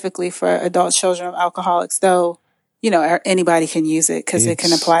specifically for adult children of alcoholics, though, anybody can use it because it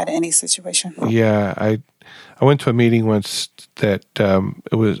can apply to any situation. Yeah. I went to a meeting once that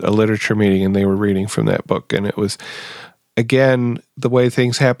it was a literature meeting, and they were reading from that book, and it was, again, the way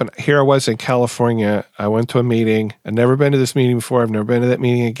things happen. Here I was in California. I went to a meeting. I'd never been to this meeting before. I've never been to that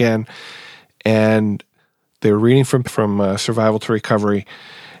meeting again. And they were reading from Survival to Recovery.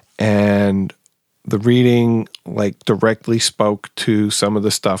 And the reading directly spoke to some of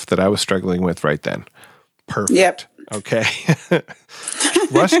the stuff that I was struggling with right then. Perfect. Yep. Okay.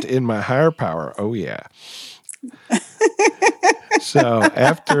 Trust in my higher power. Oh, yeah. So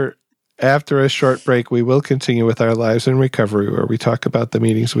after a short break, we will continue with our Lives in Recovery, where we talk about the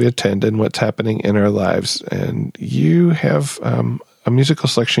meetings we attend and what's happening in our lives. And you have a musical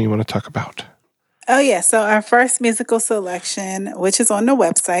selection you want to talk about. Oh, yeah. So our first musical selection, which is on the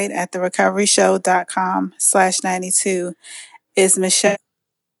website at therecoveryshow.com/92, is Michelle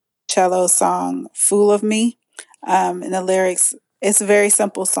Cello's song, Fool of Me. And the lyrics, it's a very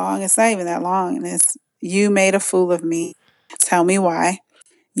simple song. It's not even that long. And it's, you made a fool of me. Tell me why.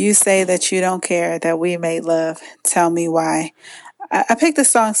 You say that you don't care that we made love. Tell me why. I picked this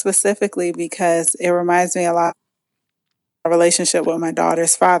song specifically because it reminds me a lot of a relationship with my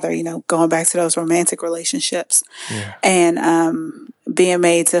daughter's father, going back to those romantic relationships. Yeah. And being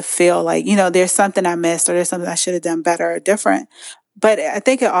made to feel like, there's something I missed, or there's something I should have done better or different. But I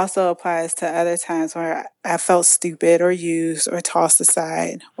think it also applies to other times where I felt stupid or used or tossed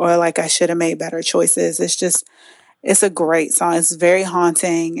aside or like I should have made better choices. It's a great song. It's very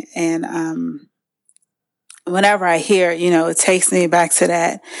haunting. And whenever I hear it, it takes me back to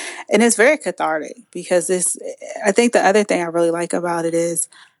that. And it's very cathartic because I think the other thing I really like about it is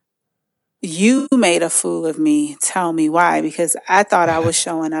you made a fool of me. Tell me why, because I thought I was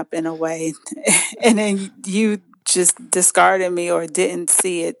showing up in a way and then you just discarded me or didn't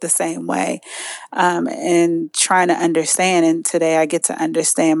see it the same way, and trying to understand. And today I get to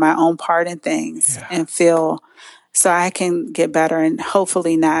understand my own part in things and feel so I can get better and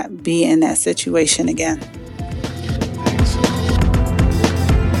hopefully not be in that situation again. Thanks.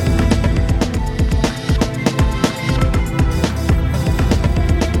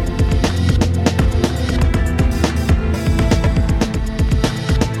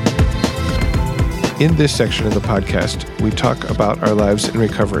 In this section of the podcast, we talk about our lives in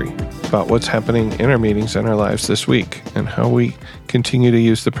recovery, about what's happening in our meetings and our lives this week, and how we continue to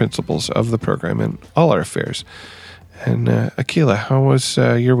use the principles of the program in all our affairs. And Akila, how was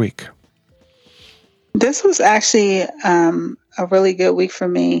your week? This was actually a really good week for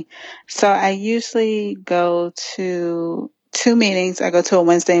me. So I usually go to 2 meetings. I go to a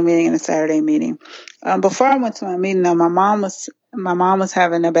Wednesday meeting and a Saturday meeting. Before I went to my meeting, though, my mom was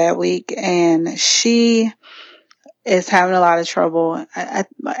having a bad week, and she is having a lot of trouble.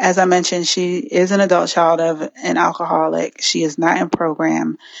 As I mentioned, she is an adult child of an alcoholic. She is not in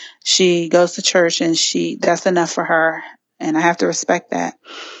program. She goes to church, and that's enough for her, and I have to respect that.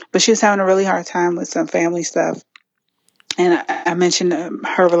 But she was having a really hard time with some family stuff. And I mentioned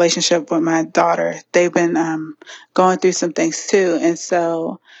her relationship with my daughter. They've been going through some things too. And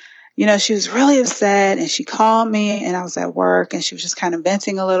so, she was really upset, and she called me, and I was at work, and she was just kind of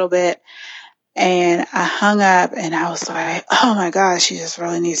venting a little bit. And I hung up, and I was like, oh my gosh, she just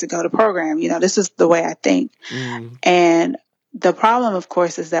really needs to go to program. This is the way I think. And the problem, of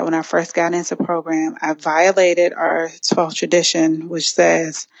course, is that when I first got into program, I violated our 12th tradition, which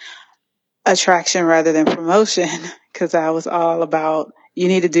says attraction rather than promotion, because I was all about, you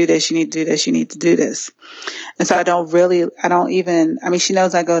need to do this, you need to do this, you need to do this. And so she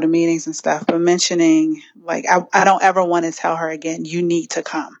knows I go to meetings and stuff, but mentioning, like, I don't ever want to tell her again, you need to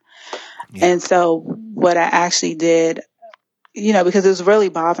come. Yeah. And so what I actually did, because it was really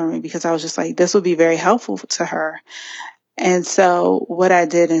bothering me, because I was just like, this would be very helpful to her. And so what I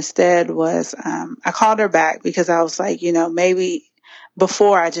did instead was, I called her back, because I was like, maybe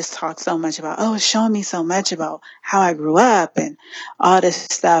before I just talked so much about, it's showing me so much about how I grew up and all this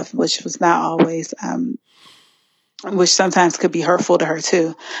stuff, which was not always, which sometimes could be hurtful to her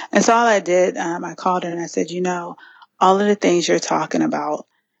too. And so all I did, I called her and I said, all of the things you're talking about,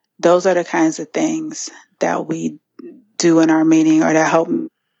 those are the kinds of things that we do in our meeting, or that help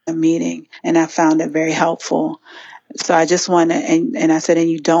the meeting. And I found it very helpful. So I just want to, and I said,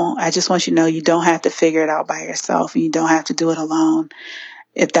 I just want you to know, you don't have to figure it out by yourself, and you don't have to do it alone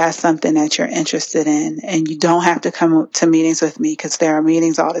if that's something that you're interested in. And you don't have to come to meetings with me, because there are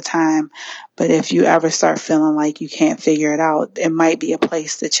meetings all the time. But if you ever start feeling like you can't figure it out, it might be a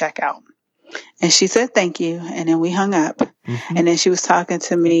place to check out. And she said, thank you. And then we hung up. Mm-hmm. And then she was talking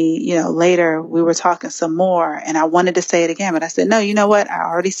to me, later we were talking some more, and I wanted to say it again, but I said, no, you know what? I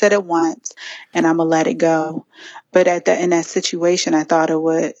already said it once, and I'm going to let it go. But in that situation, I thought it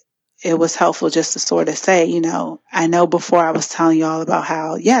was helpful just to sort of say, I know before I was telling you all about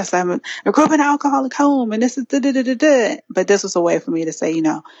how, yes, I grew up in an alcoholic home, and this is da-da-da-da-da. But this was a way for me to say,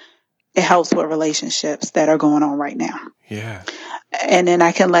 it helps with relationships that are going on right now. Yeah. And then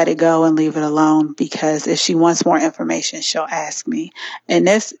I can let it go and leave it alone, because if she wants more information, she'll ask me. And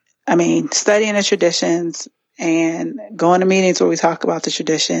studying the traditions and going to meetings where we talk about the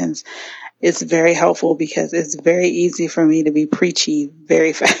traditions, it's very helpful, because it's very easy for me to be preachy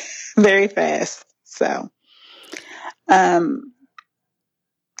very fast, very fast. So,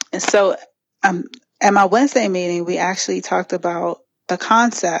 at my Wednesday meeting, we actually talked about the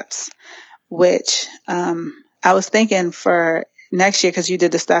concepts, which, I was thinking for next year, because you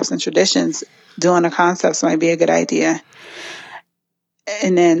did the steps and traditions, doing the concepts might be a good idea.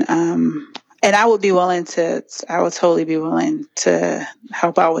 And then, and I would totally be willing to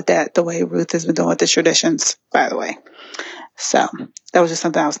help out with that, the way Ruth has been doing with the traditions, by the way. So that was just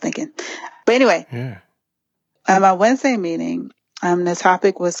something I was thinking. But anyway, at my Wednesday meeting, the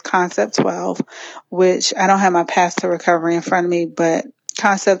topic was Concept 12, which I don't have my Path to Recovery in front of me, but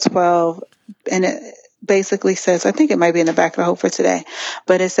Concept 12, and it basically says, I think it might be in the back of the Hope for Today,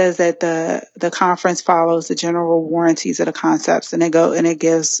 but it says that the conference follows the general warranties of the concepts, and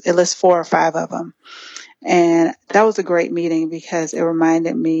it lists 4 or 5 of them. And that was a great meeting because it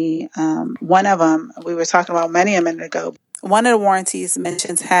reminded me, one of them, we were talking about many a minute ago. One of the warranties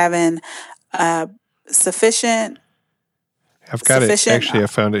mentions having sufficient. I've got it. Actually, I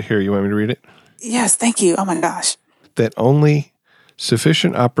found it here. You want me to read it? Yes, thank you. Oh my gosh. That only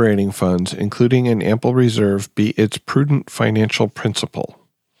sufficient operating funds, including an ample reserve, be its prudent financial principle.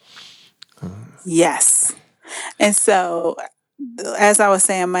 Yes. And so, as I was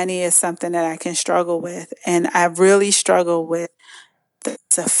saying, money is something that I can struggle with. And I really struggle with the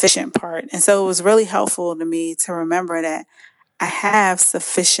sufficient part. And so it was really helpful to me to remember that I have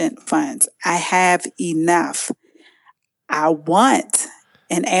sufficient funds. I have enough. I want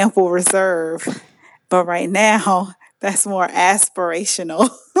an ample reserve. But right now, that's more aspirational.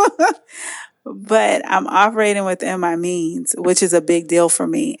 But I'm operating within my means, which is a big deal for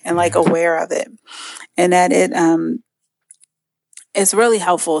me, and like aware of it. And that it's really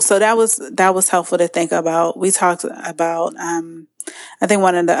helpful. So that was helpful to think about. We talked about, I think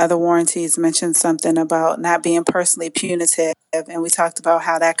one of the other warranties mentioned something about not being personally punitive. And we talked about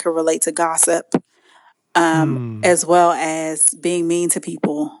how that could relate to gossip, as well as being mean to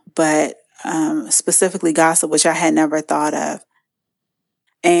people, but specifically gossip, which I had never thought of.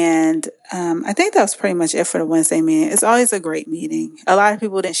 And I think that was pretty much it for the Wednesday meeting. It's always a great meeting. A lot of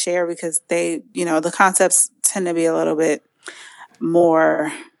people didn't share because they, the concepts tend to be a little bit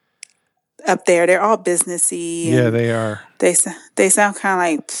more up there. They're all businessy. Yeah, they are. They sound kind of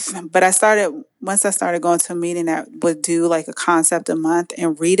like, but once I started going to a meeting that would do like a concept a month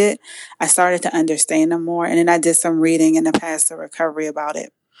and read it, I started to understand them more. And then I did some reading in the Path to Recovery about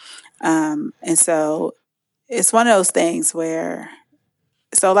it. And so it's one of those things where,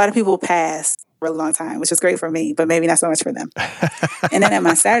 so a lot of people pass for a long time, which is great for me, but maybe not so much for them. And then at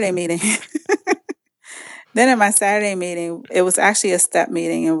my Saturday meeting, it was actually a step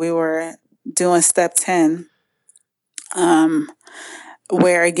meeting, and we were doing step 10,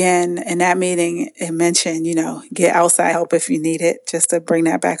 where again, in that meeting, it mentioned, get outside help if you need it, just to bring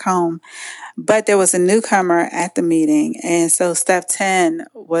that back home. But there was a newcomer at the meeting. And so step 10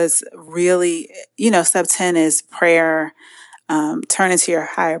 was really, step 10 is prayer, turn into your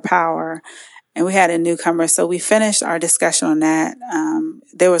higher power. And we had a newcomer. So we finished our discussion on that.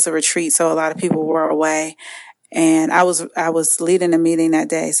 There was a retreat, so a lot of people were away. And I was leading the meeting that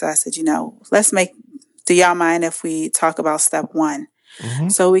day. So I said, do y'all mind if we talk about step 1? Mm-hmm.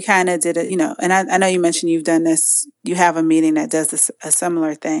 So we kind of did it, and I know you mentioned you've done this, you have a meeting that does a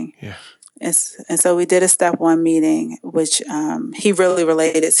similar thing. Yeah. And so we did a step 1 meeting, which he really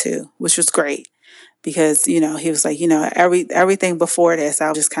related to, which was great. Because, he was like, everything before this, I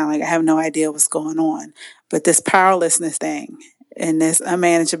was just kind of like, I have no idea what's going on. But this powerlessness thing and this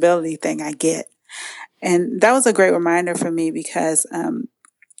unmanageability thing, I get. And that was a great reminder for me because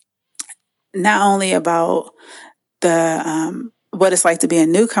not only about the what it's like to be a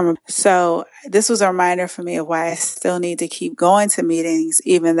newcomer. So this was a reminder for me of why I still need to keep going to meetings,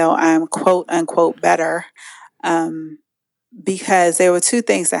 even though I'm quote unquote better. Because there were 2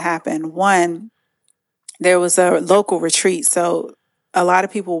 things that happened. One, there was a local retreat, so a lot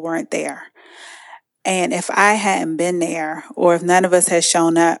of people weren't there. And if I hadn't been there, or if none of us had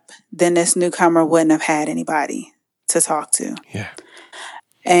shown up, then this newcomer wouldn't have had anybody to talk to. Yeah.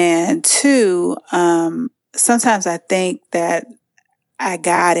 And 2, sometimes I think that I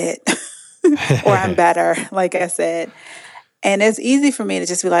got it, or I'm better, like I said. And it's easy for me to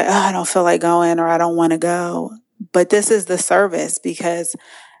just be like, I don't feel like going, or I don't want to go. But this is the service, because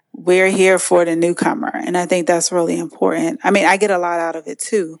we're here for the newcomer. And I think that's really important. I mean, I get a lot out of it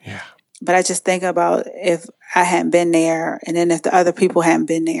too. Yeah. But I just think about if I hadn't been there, and then if the other people hadn't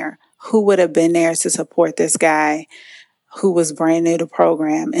been there, who would have been there to support this guy who was brand new to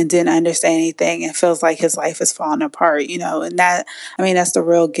program and didn't understand anything and feels like his life is falling apart, and that's the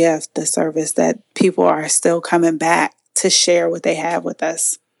real gift, the service, that people are still coming back to share what they have with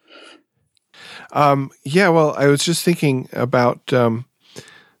us. Well, I was just thinking about, I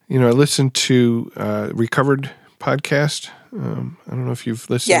listened to Recovered podcast. I don't know if you've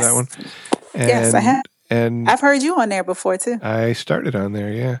listened to that one. And, yes, I have. And I've heard you on there before too. I started on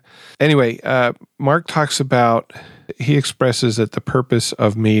there, yeah. Anyway, Mark talks about, he expresses that the purpose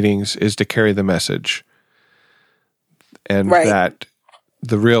of meetings is to carry the message. And that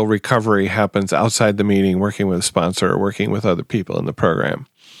the real recovery happens outside the meeting, working with a sponsor or working with other people in the program.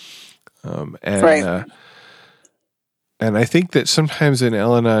 And I think that sometimes in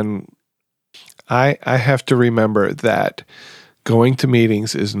Al-Anon, I have to remember that going to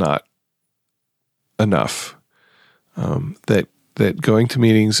meetings is not enough. That going to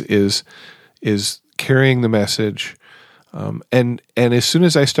meetings is carrying the message. And as soon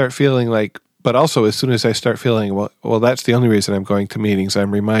as I start feeling like but also as soon as I start feeling, well, that's the only reason I'm going to meetings,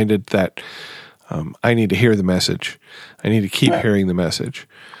 I'm reminded that I need to hear the message. I need to keep hearing the message.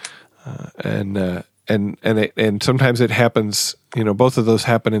 And sometimes it happens, both of those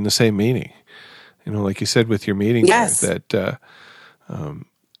happen in the same meeting. Like you said with your meeting, Yes. that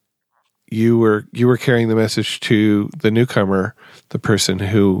you were carrying the message to the newcomer, the person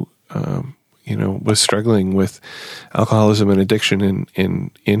who was struggling with alcoholism and addiction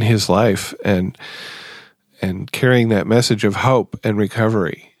in his life, and carrying that message of hope and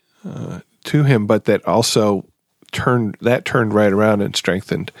recovery to him, but that also turned right around and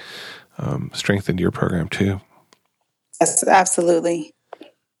strengthened your program too. Yes, absolutely.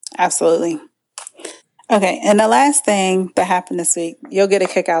 Absolutely. Okay, and the last thing that happened this week, you'll get a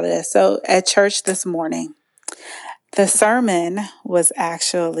kick out of this. So at church this morning, the sermon was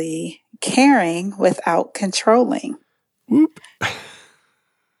actually caring without controlling. Whoop.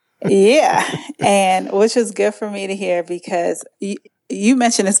 Yeah, and which was good for me to hear, because you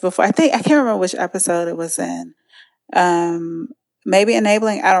mentioned this before. I can't remember which episode it was in. Maybe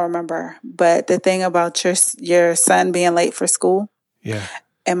enabling, I don't remember. But the thing about your son being late for school. Yeah.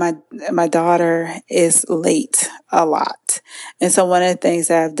 And my daughter is late a lot. And so one of the things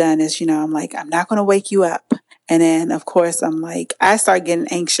that I've done is, I'm like, I'm not going to wake you up. And then, of course, I'm like, I start getting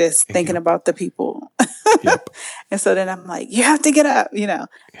anxious thinking about the people. Yep. And so then I'm like, you have to get up, Yep.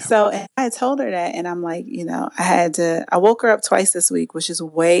 So and I told her that, and I'm like, I woke her up twice this week, which is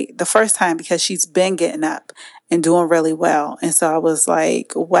the first time, because she's been getting up and doing really well. And so I was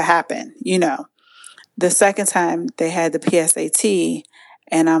like, what happened? The second time they had the PSAT,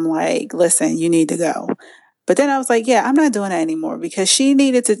 and I'm like, listen, you need to go. But then I was like, yeah, I'm not doing that anymore, because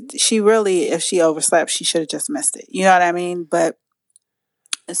if she overslept, she should have just missed it. You know what I mean? But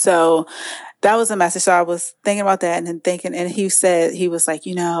so that was a message. So I was thinking about that, and then thinking, and he was like,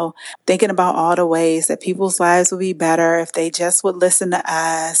 thinking about all the ways that people's lives would be better if they just would listen to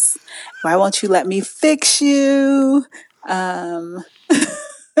us. Why won't you let me fix you? Oh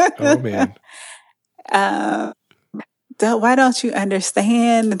man. Why don't you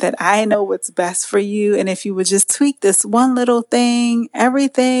understand that I know what's best for you? And if you would just tweak this one little thing,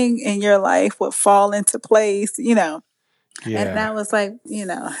 everything in your life would fall into place, Yeah. And I was like,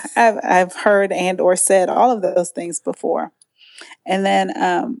 I've heard and or said all of those things before. And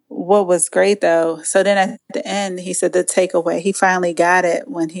then what was great though, so then at the end, he said the takeaway, he finally got it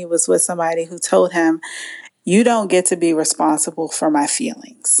when he was with somebody who told him, you don't get to be responsible for my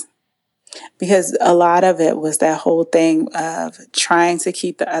feelings. Because a lot of it was that whole thing of trying to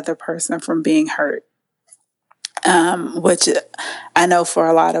keep the other person from being hurt. Which I know for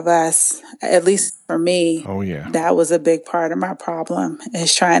a lot of us, at least for me, that was a big part of my problem,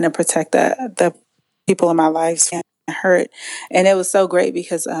 is trying to protect the people in my life from being hurt. And it was so great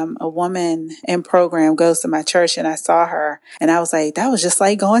because a woman in program goes to my church, and I saw her, and I was like, that was just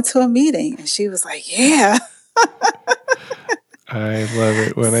like going to a meeting. And she was like, yeah. I love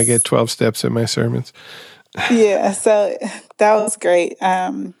it when I get 12 steps in my sermons. Yeah, so that was great.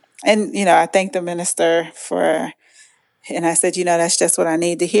 And, I thanked the minister and I said, that's just what I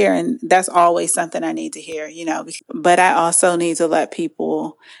need to hear. And that's always something I need to hear, but I also need to let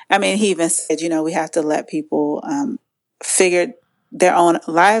people, he even said, we have to let people figure their own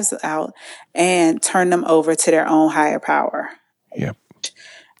lives out and turn them over to their own higher power. Yep.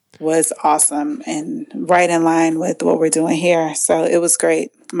 Was awesome and right in line with what we're doing here. So it was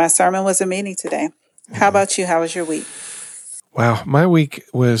great. My sermon was a meeting today. How about you? How was your week? Wow. My week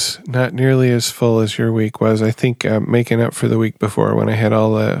was not nearly as full as your week was. I think making up for the week before when I had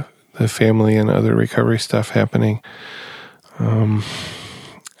all the family and other recovery stuff happening.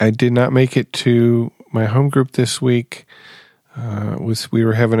 I did not make it to my home group this week. We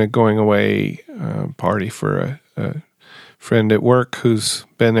were having a going away party for a friend at work who's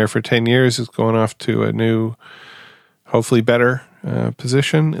been there for 10 years, is going off to a new, hopefully better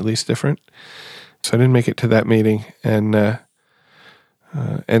position, at least different. So I didn't make it to that meeting. And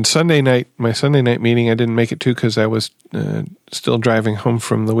Sunday night, my Sunday night meeting, I didn't make it to because I was still driving home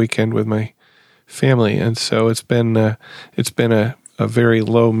from the weekend with my family. And so it's been a very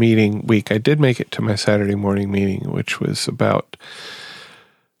low meeting week. I did make it to my Saturday morning meeting, which was about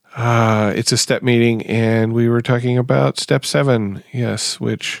it's a step meeting, and we were talking about step 7, yes,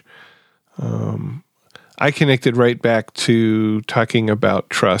 which I connected right back to talking about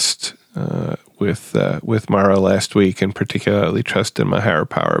trust with Mara last week, and particularly trust in my higher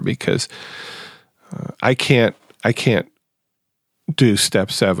power, because I can't do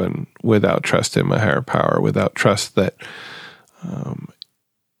step 7 without trust in my higher power, without trust that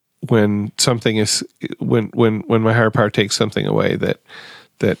when something is when my higher power takes something away, that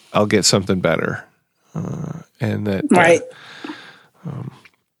that I'll get something better, and that right.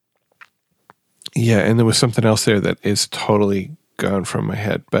 Yeah, and there was something else there that is totally gone from my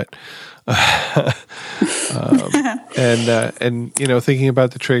head, but and thinking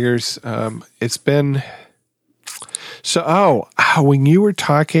about the triggers, it's been so. When you were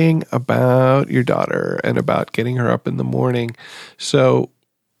talking about your daughter and about getting her up in the morning, so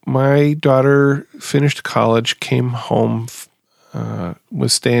my daughter finished college, came home,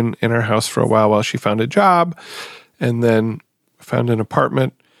 was staying in our house for a while she found a job, and then found an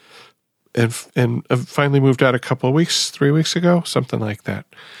apartment. And finally moved out a couple of weeks, 3 weeks ago, something like that.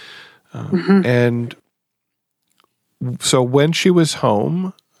 And so when she was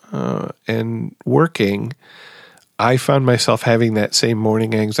home and working, I found myself having that same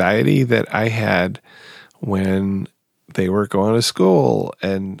morning anxiety that I had when they were going to school,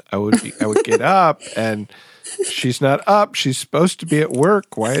 and I would get up and she's not up. She's supposed to be at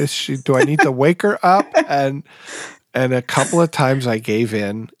work. Why is she? Do I need to wake her up? And a couple of times I gave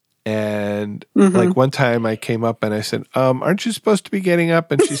in. And like one time I came up and I said, aren't you supposed to be getting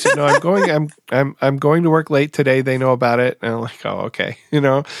up? And she said, no, I'm going to work late today. They know about it. And I'm like, oh, okay.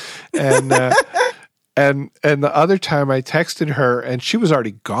 And and the other time I texted her and she was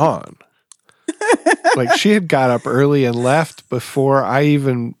already gone. Like she had got up early and left before I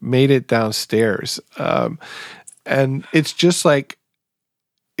even made it downstairs. And it's just like,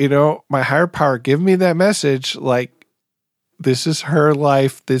 my higher power, give me that message. Like, this is her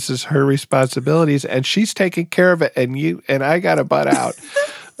life. This is her responsibilities, and she's taking care of it. And I got to butt out.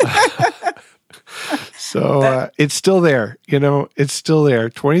 So it's still there. It's still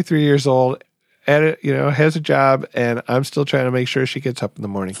there. 23 years old, has a job, and I'm still trying to make sure she gets up in the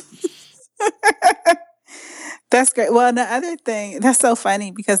morning. That's great. Well, the other thing that's so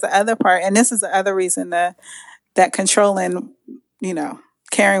funny because the other part, and this is the other reason that controlling,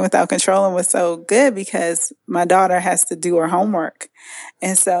 caring without controlling was so good because my daughter has to do her homework.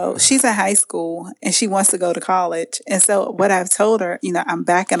 And so she's in high school and she wants to go to college. And so what I've told her, I'm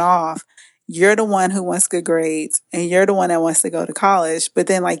backing off. You're the one who wants good grades and you're the one that wants to go to college. But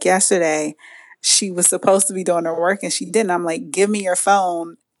then like yesterday, she was supposed to be doing her work and she didn't. I'm like, give me your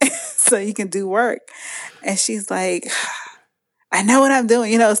phone so you can do work. And she's like, I know what I'm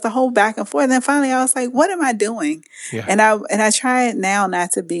doing. It's the whole back and forth. And then finally I was like, what am I doing? Yeah. And I try now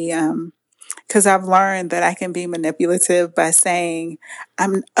not to be, because I've learned that I can be manipulative by saying,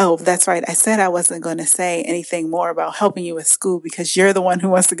 that's right. I said I wasn't going to say anything more about helping you with school because you're the one who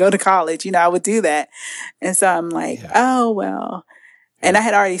wants to go to college. I would do that. And so I'm like, oh, well. And I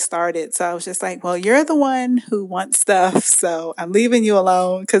had already started. So I was just like, well, you're the one who wants stuff. So I'm leaving you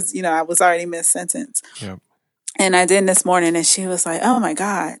alone because, I was already mid-sentence. Yep. And I did this morning and she was like, oh my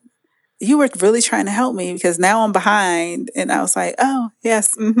God, you were really trying to help me because now I'm behind. And I was like, oh,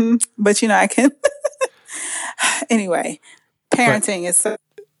 yes. Mm-hmm. But I can. Anyway, parenting is so.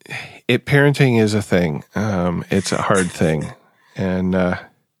 Parenting is a thing. It's a hard thing. And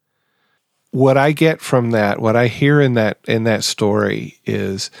what I get from that, what I hear in that story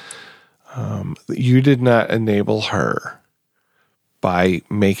is you did not enable her by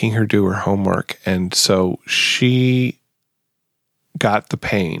making her do her homework. And so she got the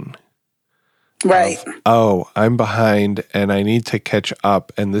pain. Right. I'm behind and I need to catch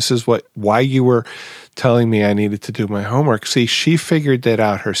up. And this is why you were telling me I needed to do my homework. See, she figured that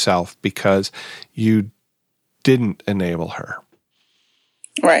out herself because you didn't enable her.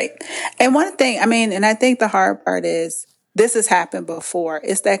 Right. And one thing, and I think the hard part is this has happened before.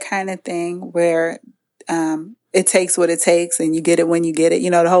 It's that kind of thing where, it takes what it takes and you get it when you get it,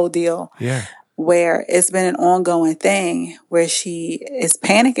 the whole deal. Yeah. Where it's been an ongoing thing where she is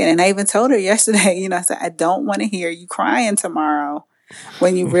panicking. And I even told her yesterday, I said, I don't want to hear you crying tomorrow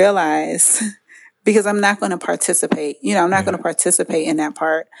when you realize, because I'm not going to participate, I'm not going to participate in that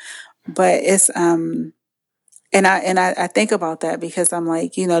part. But it's, and I think about that because I'm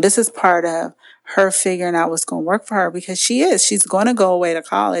like, this is part of her figuring out what's going to work for her because she's going to go away to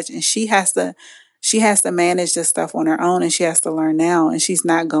college and she has to manage this stuff on her own and she has to learn now. And she's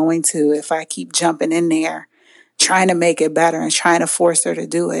not going to if I keep jumping in there, trying to make it better and trying to force her to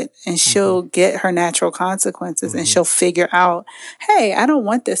do it. And she'll get her natural consequences and she'll figure out, hey, I don't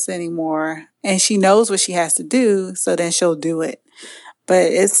want this anymore. And she knows what she has to do. So then she'll do it.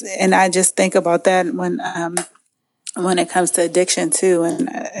 But and I just think about that when it comes to addiction too.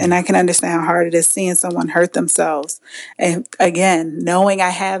 And I can understand how hard it is seeing someone hurt themselves. And again, knowing I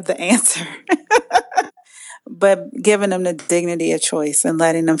have the answer, but giving them the dignity of choice and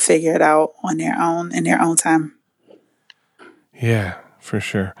letting them figure it out on their own in their own time. Yeah, for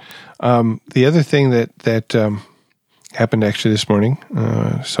sure. The other thing that happened actually this morning.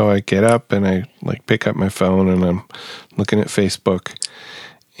 So I get up and I pick up my phone and I'm looking at Facebook,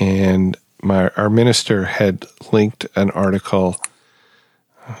 and our minister had linked an article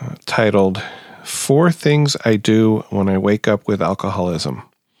titled 4 Things I Do When I Wake Up with Alcoholism.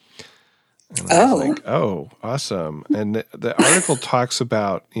 And I was like, oh, awesome. And the article talks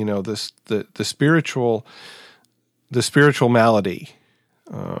about, the spiritual malady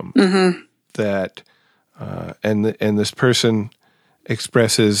that, and this person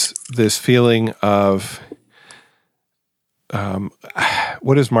expresses this feeling of,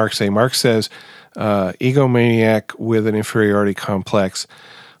 what does Mark say? Mark says, egomaniac with an inferiority complex.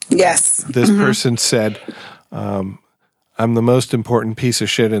 Yes. This person said, I'm the most important piece of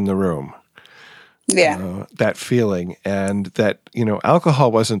shit in the room. Yeah. That feeling, and that,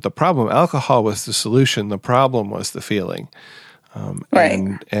 alcohol wasn't the problem. Alcohol was the solution. The problem was the feeling.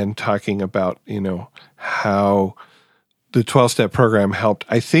 Right. And talking about, how the 12-step program helped.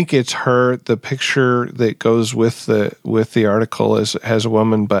 I think it's her, the picture that goes with the article has a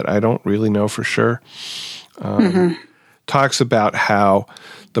woman, but I don't really know for sure. Talks about how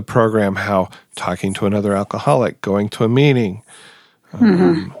the program, how talking to another alcoholic, going to a meeting,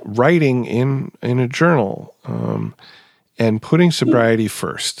 writing in a journal, and putting sobriety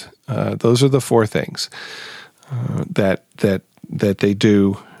first. Those are the 4 things that they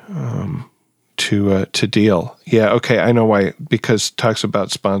do to deal. Yeah, okay, I know why. Because it talks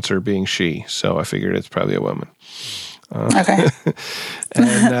about sponsor being she, so I figured it's probably a woman. Okay.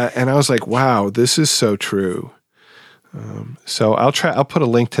 and I was like, wow, this is so true. So I'll put a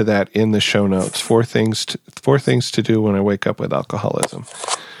link to that in the show notes. 4 things to do when I wake up with alcoholism.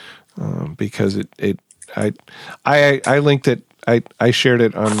 Because I linked it. I shared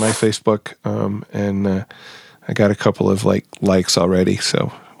it on my Facebook, and I got a couple of likes already.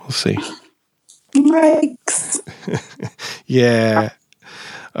 So we'll see. Likes. Yeah.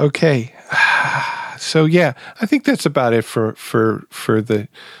 Okay. So yeah, I think that's about it for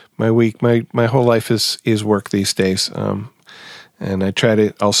my week. My whole life is work these days, and I try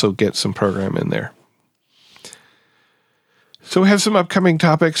to also get some program in there. So we have some upcoming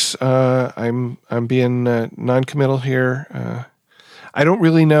topics. I'm being non-committal here. I don't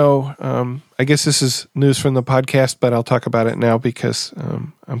really know. I guess this is news from the podcast, but I'll talk about it now because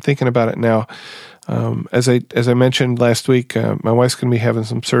I'm thinking about it now. As I mentioned last week, my wife's going to be having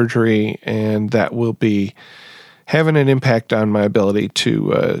some surgery, and that will be having an impact on my ability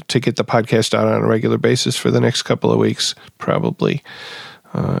to get the podcast out on a regular basis for the next couple of weeks, probably,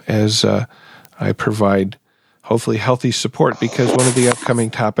 as I provide hopefully healthy support, because one of the upcoming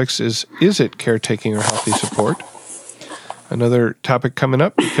topics is it caretaking or healthy support? Another topic coming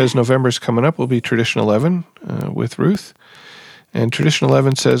up, because November's coming up, will be Tradition 11 with Ruth. And Tradition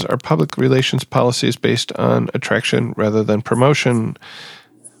 11 says our public relations policy is based on attraction rather than promotion.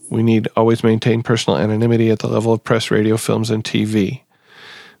 We need always maintain personal anonymity at the level of press, radio, films, and TV.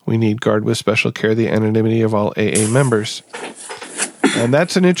 We need guard with special care the anonymity of all AA members. And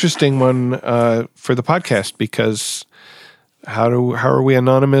that's an interesting one for the podcast, because how are we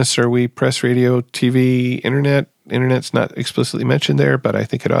anonymous? Are we press, radio, TV, internet? Internet's not explicitly mentioned there, but I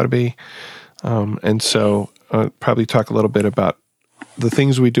think it ought to be. And so I'll probably talk a little bit about the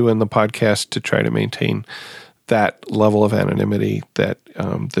things we do in the podcast to try to maintain that level of anonymity that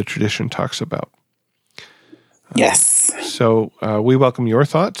the tradition talks about. Yes. So we welcome your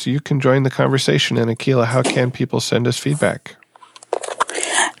thoughts. You can join the conversation. And Akila, how can people send us feedback?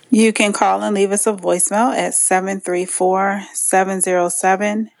 You can call and leave us a voicemail at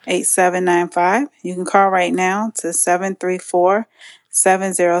 734-707-8795. You can call right now to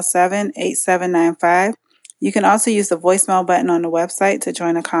 734-707-8795. You can also use the voicemail button on the website to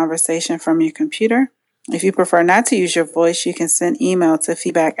join a conversation from your computer. If you prefer not to use your voice, you can send email to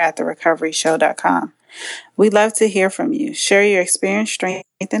feedback@therecoveryshow.com. We'd love to hear from you. Share your experience, strength,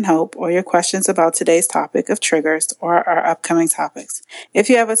 and hope, or your questions about today's topic of triggers or our upcoming topics. If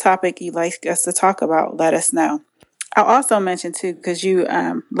you have a topic you'd like us to talk about, let us know. I'll also mention, too, because you,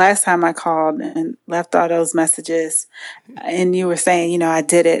 last time I called and left all those messages, and you were saying, I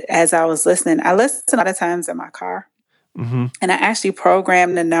did it as I was listening. I listen a lot of times in my car, and I actually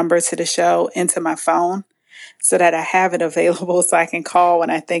programmed the number to the show into my phone so that I have it available so I can call when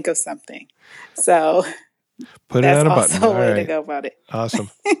I think of something. So put it on a button. That's also a way to go about it. Awesome.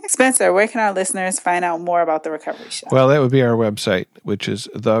 Spencer, where can our listeners find out more about The Recovery Show? Well, that would be our website, which is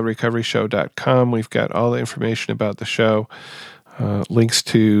therecoveryshow.com. We've got all the information about the show, links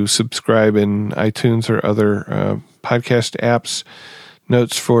to subscribe in iTunes or other podcast apps,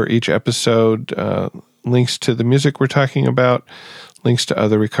 notes for each episode, links to the music we're talking about, links to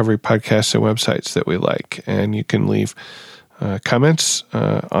other recovery podcasts and websites that we like. And you can leave comments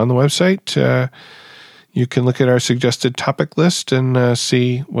on the website. You can look at our suggested topic list and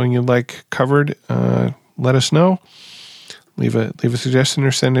see when you'd like covered. Let us know. Leave a suggestion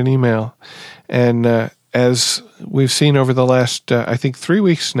or send an email. And as we've seen over the last, I think 3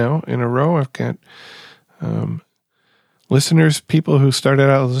 weeks now in a row, I've got listeners, people who started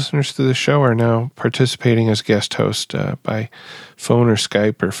out as listeners to the show are now participating as guest host by phone or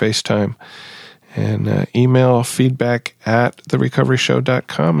Skype or FaceTime. And email feedback at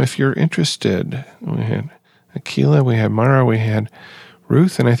therecoveryshow.com if you're interested. We had Akila, we had Mara, we had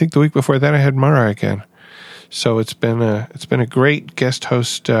Ruth, and I think the week before that I had Mara again. So it's been a great guest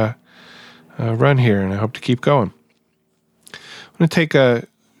host run here, and I hope to keep going. I'm going to take a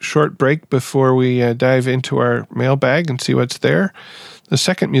short break before we dive into our mailbag and see what's there. The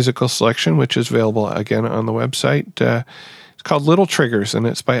second musical selection, which is available again on the website, it's called Little Triggers, and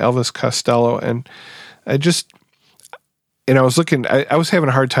it's by Elvis Costello. And I just, I was looking, I was having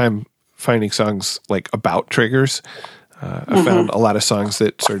a hard time finding songs like about triggers. I found a lot of songs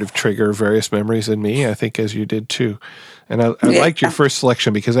that sort of trigger various memories in me, I think as you did too. And I liked your first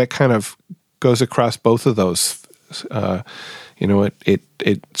selection because that kind of goes across both of those.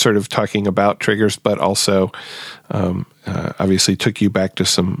 It sort of talking about triggers, but also obviously took you back to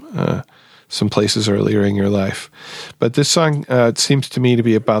some places earlier in your life. But this song seems to me to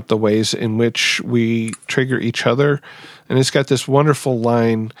be about the ways in which we trigger each other. And it's got this wonderful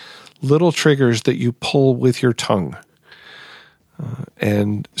line, little triggers that you pull with your tongue.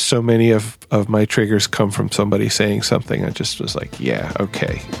 And so many of my triggers come from somebody saying something. I just was like, yeah,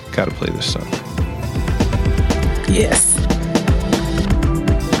 okay, got to play this song. Yes.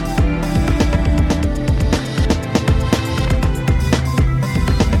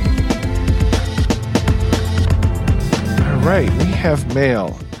 All right, we have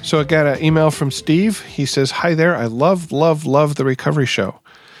mail. So I got an email from Steve. He says, hi there, I love the Recovery Show.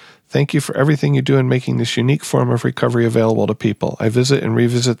 Thank you for everything you do in making this unique form of recovery available to people. I visit and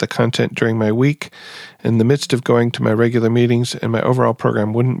revisit the content during my week in the midst of going to my regular meetings, and my overall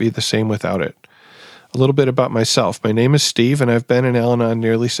program wouldn't be the same without it. A little bit about myself. My name is Steve, and I've been in Al-Anon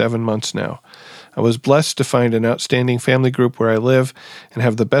nearly 7 months now. I was blessed to find an outstanding family group where I live and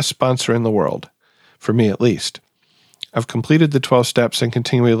have the best sponsor in the world, for me at least. I've completed the 12 steps and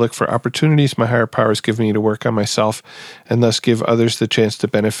continually look for opportunities my higher powers give me to work on myself and thus give others the chance to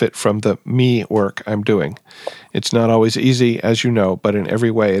benefit from the me work I'm doing. It's not always easy, as you know, but in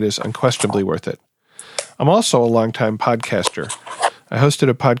every way it is unquestionably worth it. I'm also a longtime podcaster. I hosted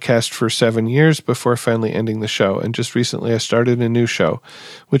a podcast for 7 years before finally ending the show, and just recently I started a new show,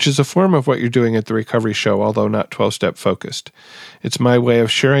 which is a form of what you're doing at The Recovery Show, although not 12-step focused. It's my way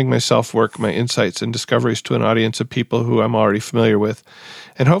of sharing my self-work, my insights, and discoveries to an audience of people who I'm already familiar with,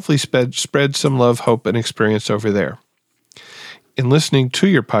 and hopefully spread some love, hope, and experience over there. In listening to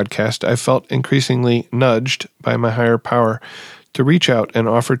your podcast, I felt increasingly nudged by my higher power to reach out and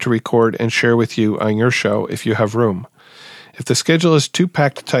offer to record and share with you on your show if you have room. If the schedule is too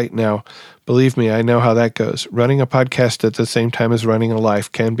packed tight now, believe me, I know how that goes. Running a podcast at the same time as running a life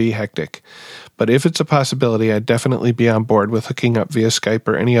can be hectic. But if it's a possibility, I'd definitely be on board with hooking up via Skype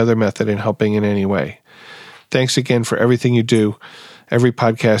or any other method and helping in any way. Thanks again for everything you do. Every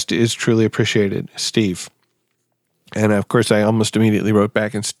podcast is truly appreciated. Steve. And of course, I almost immediately wrote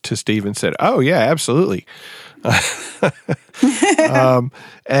back to Steve and said, oh, yeah, absolutely.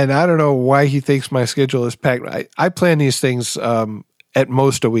 And I don't know why he thinks my schedule is packed. I plan these things at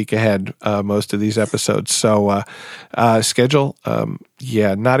most a week ahead, most of these episodes. So schedule,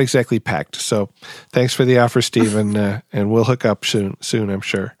 not exactly packed. So thanks for the offer, Steve, and we'll hook up soon, I'm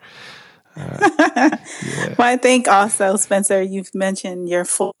sure. Yeah. Well, I think also, Spencer, you've mentioned your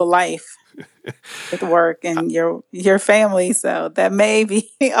full life with work and your family, so that may be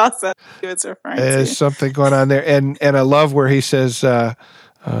also what it's referring to. There's something going on there, and I love where he says, running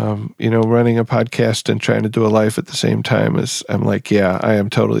a podcast and trying to do a life at the same time is. I'm like, yeah, I am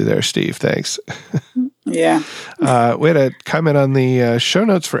totally there, Steve. Thanks. Yeah. We had a comment on the show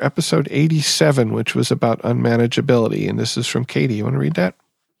notes for episode 87, which was about unmanageability, and this is from Katie. You want to read that?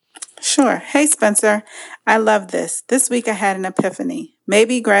 Sure. Hey, Spencer. I love this. This week I had an epiphany.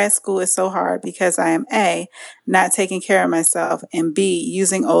 Maybe grad school is so hard because I am A, not taking care of myself, and B,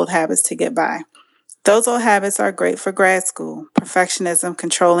 using old habits to get by. Those old habits are great for grad school. Perfectionism,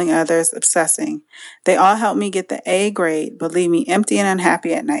 controlling others, obsessing. They all help me get the A grade, but leave me empty and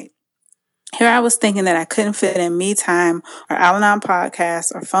unhappy at night. Here I was thinking that I couldn't fit in me time or Al-Anon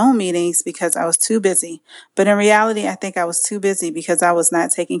podcasts or phone meetings because I was too busy. But in reality, I think I was too busy because I was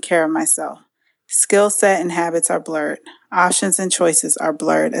not taking care of myself. Skill set and habits are blurred. Options and choices are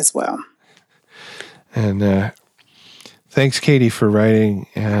blurred as well. And thanks, Katie, for writing.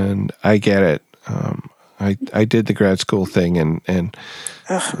 And I get it. I did the grad school thing, and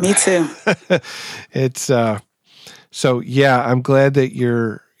me too. It's so yeah. I'm glad that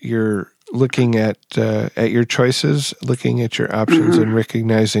you're looking at your choices, looking at your options, and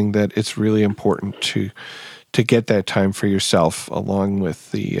recognizing that it's really important to get that time for yourself, along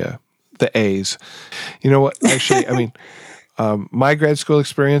with the A's. You know what? Actually, I mean, my grad school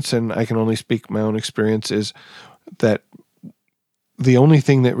experience, and I can only speak my own experience, is that the only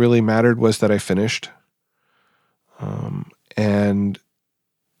thing that really mattered was that I finished. And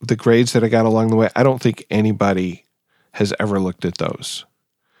the grades that I got along the way, I don't think anybody has ever looked at those.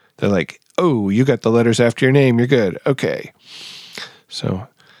 They're like, oh, you got the letters after your name, you're good. Okay. So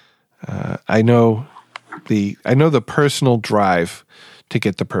I know the personal drive to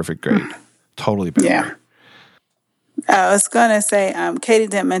get the perfect grade. Totally been there. I was going to say, Katie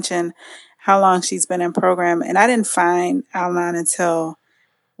didn't mention how long she's been in program, and I didn't find Al-Anon until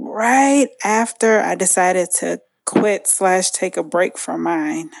right after I decided to quit / take a break from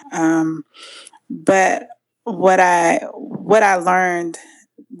mine. But what I learned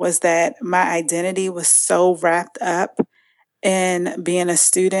was that my identity was so wrapped up in being a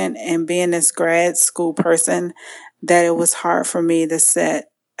student and being this grad school person that it was hard for me to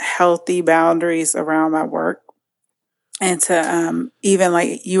set healthy boundaries around my work. And to even,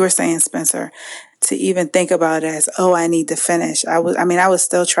 like you were saying, Spencer, to even think about it as, oh, I need to finish. I was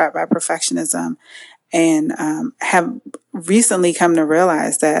still trapped by perfectionism, and have recently come to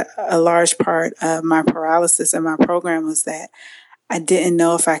realize that a large part of my paralysis in my program was that I didn't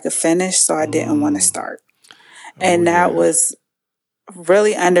know if I could finish, so I didn't want to start. And that was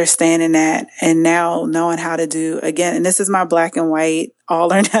really understanding that, and now knowing how to do, again, and this is my black and white,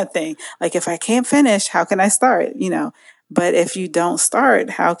 all or nothing. Like, if I can't finish, how can I start? But if you don't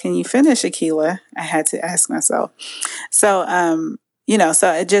start, how can you finish, Akila? I had to ask myself. So, I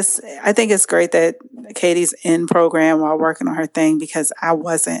think it's great that Katie's in program while working on her thing, because I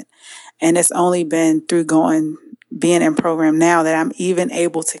wasn't. And it's only been through being in program now that I'm even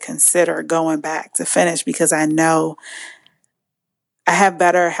able to consider going back to finish, because I know I have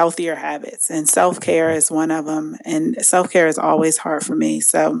better, healthier habits, and self-care is one of them. And self-care is always hard for me.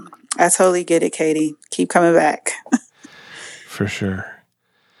 So I totally get it, Katie. Keep coming back. For sure.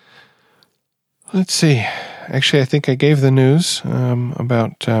 Let's see. Actually, I think I gave the news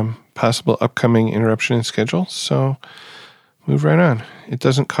about possible upcoming interruption in schedule. So move right on. It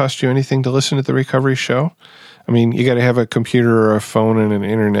doesn't cost you anything to listen to the Recovery Show. I mean, you got to have a computer or a phone and an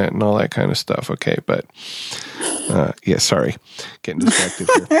internet and all that kind of stuff. Okay, but sorry, getting distracted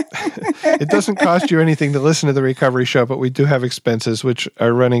here. It doesn't cost you anything to listen to the Recovery Show, but we do have expenses, which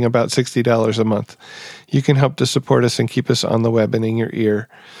are running about $60 a month. You can help to support us and keep us on the web and in your ear.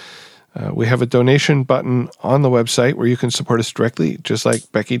 We have a donation button on the website where you can support us directly, just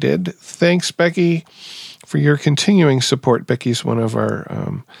like Becky did. Thanks, Becky, for your continuing support. Becky's one of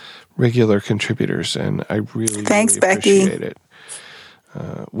our regular contributors, and I really appreciate it.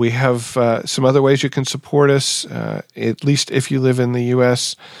 We have some other ways you can support us, at least if you live in the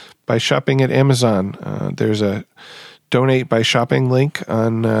U.S., by shopping at Amazon. There's a donate by shopping link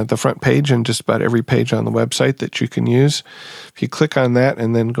on the front page and just about every page on the website that you can use. If you click on that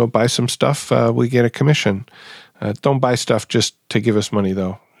and then go buy some stuff, we get a commission. Don't buy stuff just to give us money,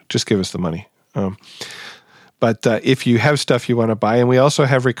 though. Just give us the money. But if you have stuff you want to buy, and we also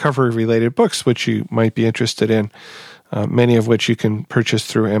have recovery-related books, which you might be interested in, many of which you can purchase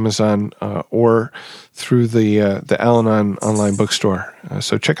through Amazon or through the Al-Anon online bookstore.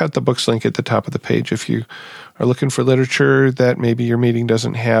 So check out the books link at the top of the page if you are looking for literature that maybe your meeting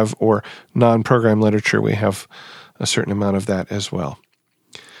doesn't have, or non-program literature. We have a certain amount of that as well.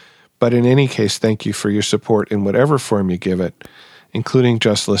 But in any case, thank you for your support in whatever form you give it, including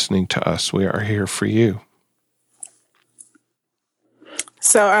just listening to us. We are here for you.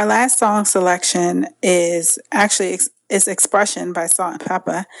 So our last song selection is actually it's Expression by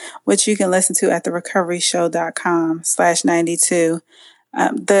Salt-N-Pepa, which you can listen to at therecoveryshow.com/92.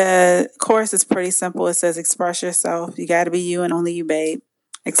 The chorus is pretty simple. It says, express yourself. You got to be you and only you, babe.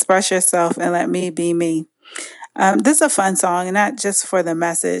 Express yourself and let me be me. This is a fun song, and not just for the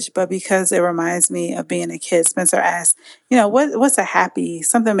message, but because it reminds me of being a kid. Spencer asked, what's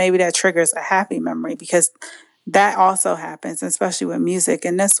something maybe that triggers a happy memory, because that also happens, especially with music.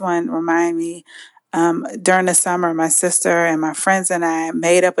 And this one reminded me, during the summer, my sister and my friends and I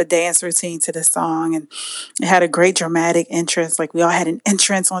made up a dance routine to the song, and it had a great dramatic entrance. Like, we all had an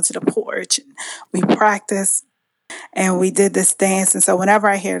entrance onto the porch, and we practiced and we did this dance. And so whenever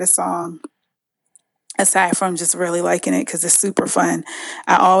I hear the song, aside from just really liking it because it's super fun,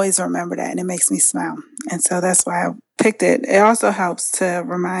 I always remember that and it makes me smile. And so that's why I picked it. It also helps to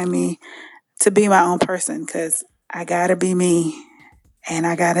remind me to be my own person because I gotta be me and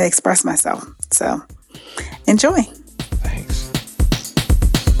I gotta express myself. So enjoy. Thanks.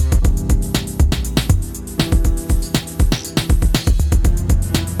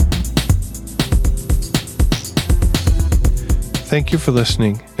 Thank you for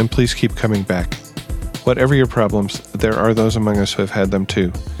listening, and please keep coming back. Whatever your problems, there are those among us who have had them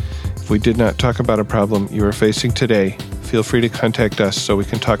too. If we did not talk about a problem you are facing today, feel free to contact us so we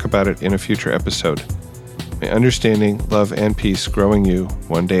can talk about it in a future episode. May understanding, love, and peace grow in you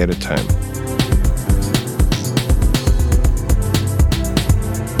one day at a time.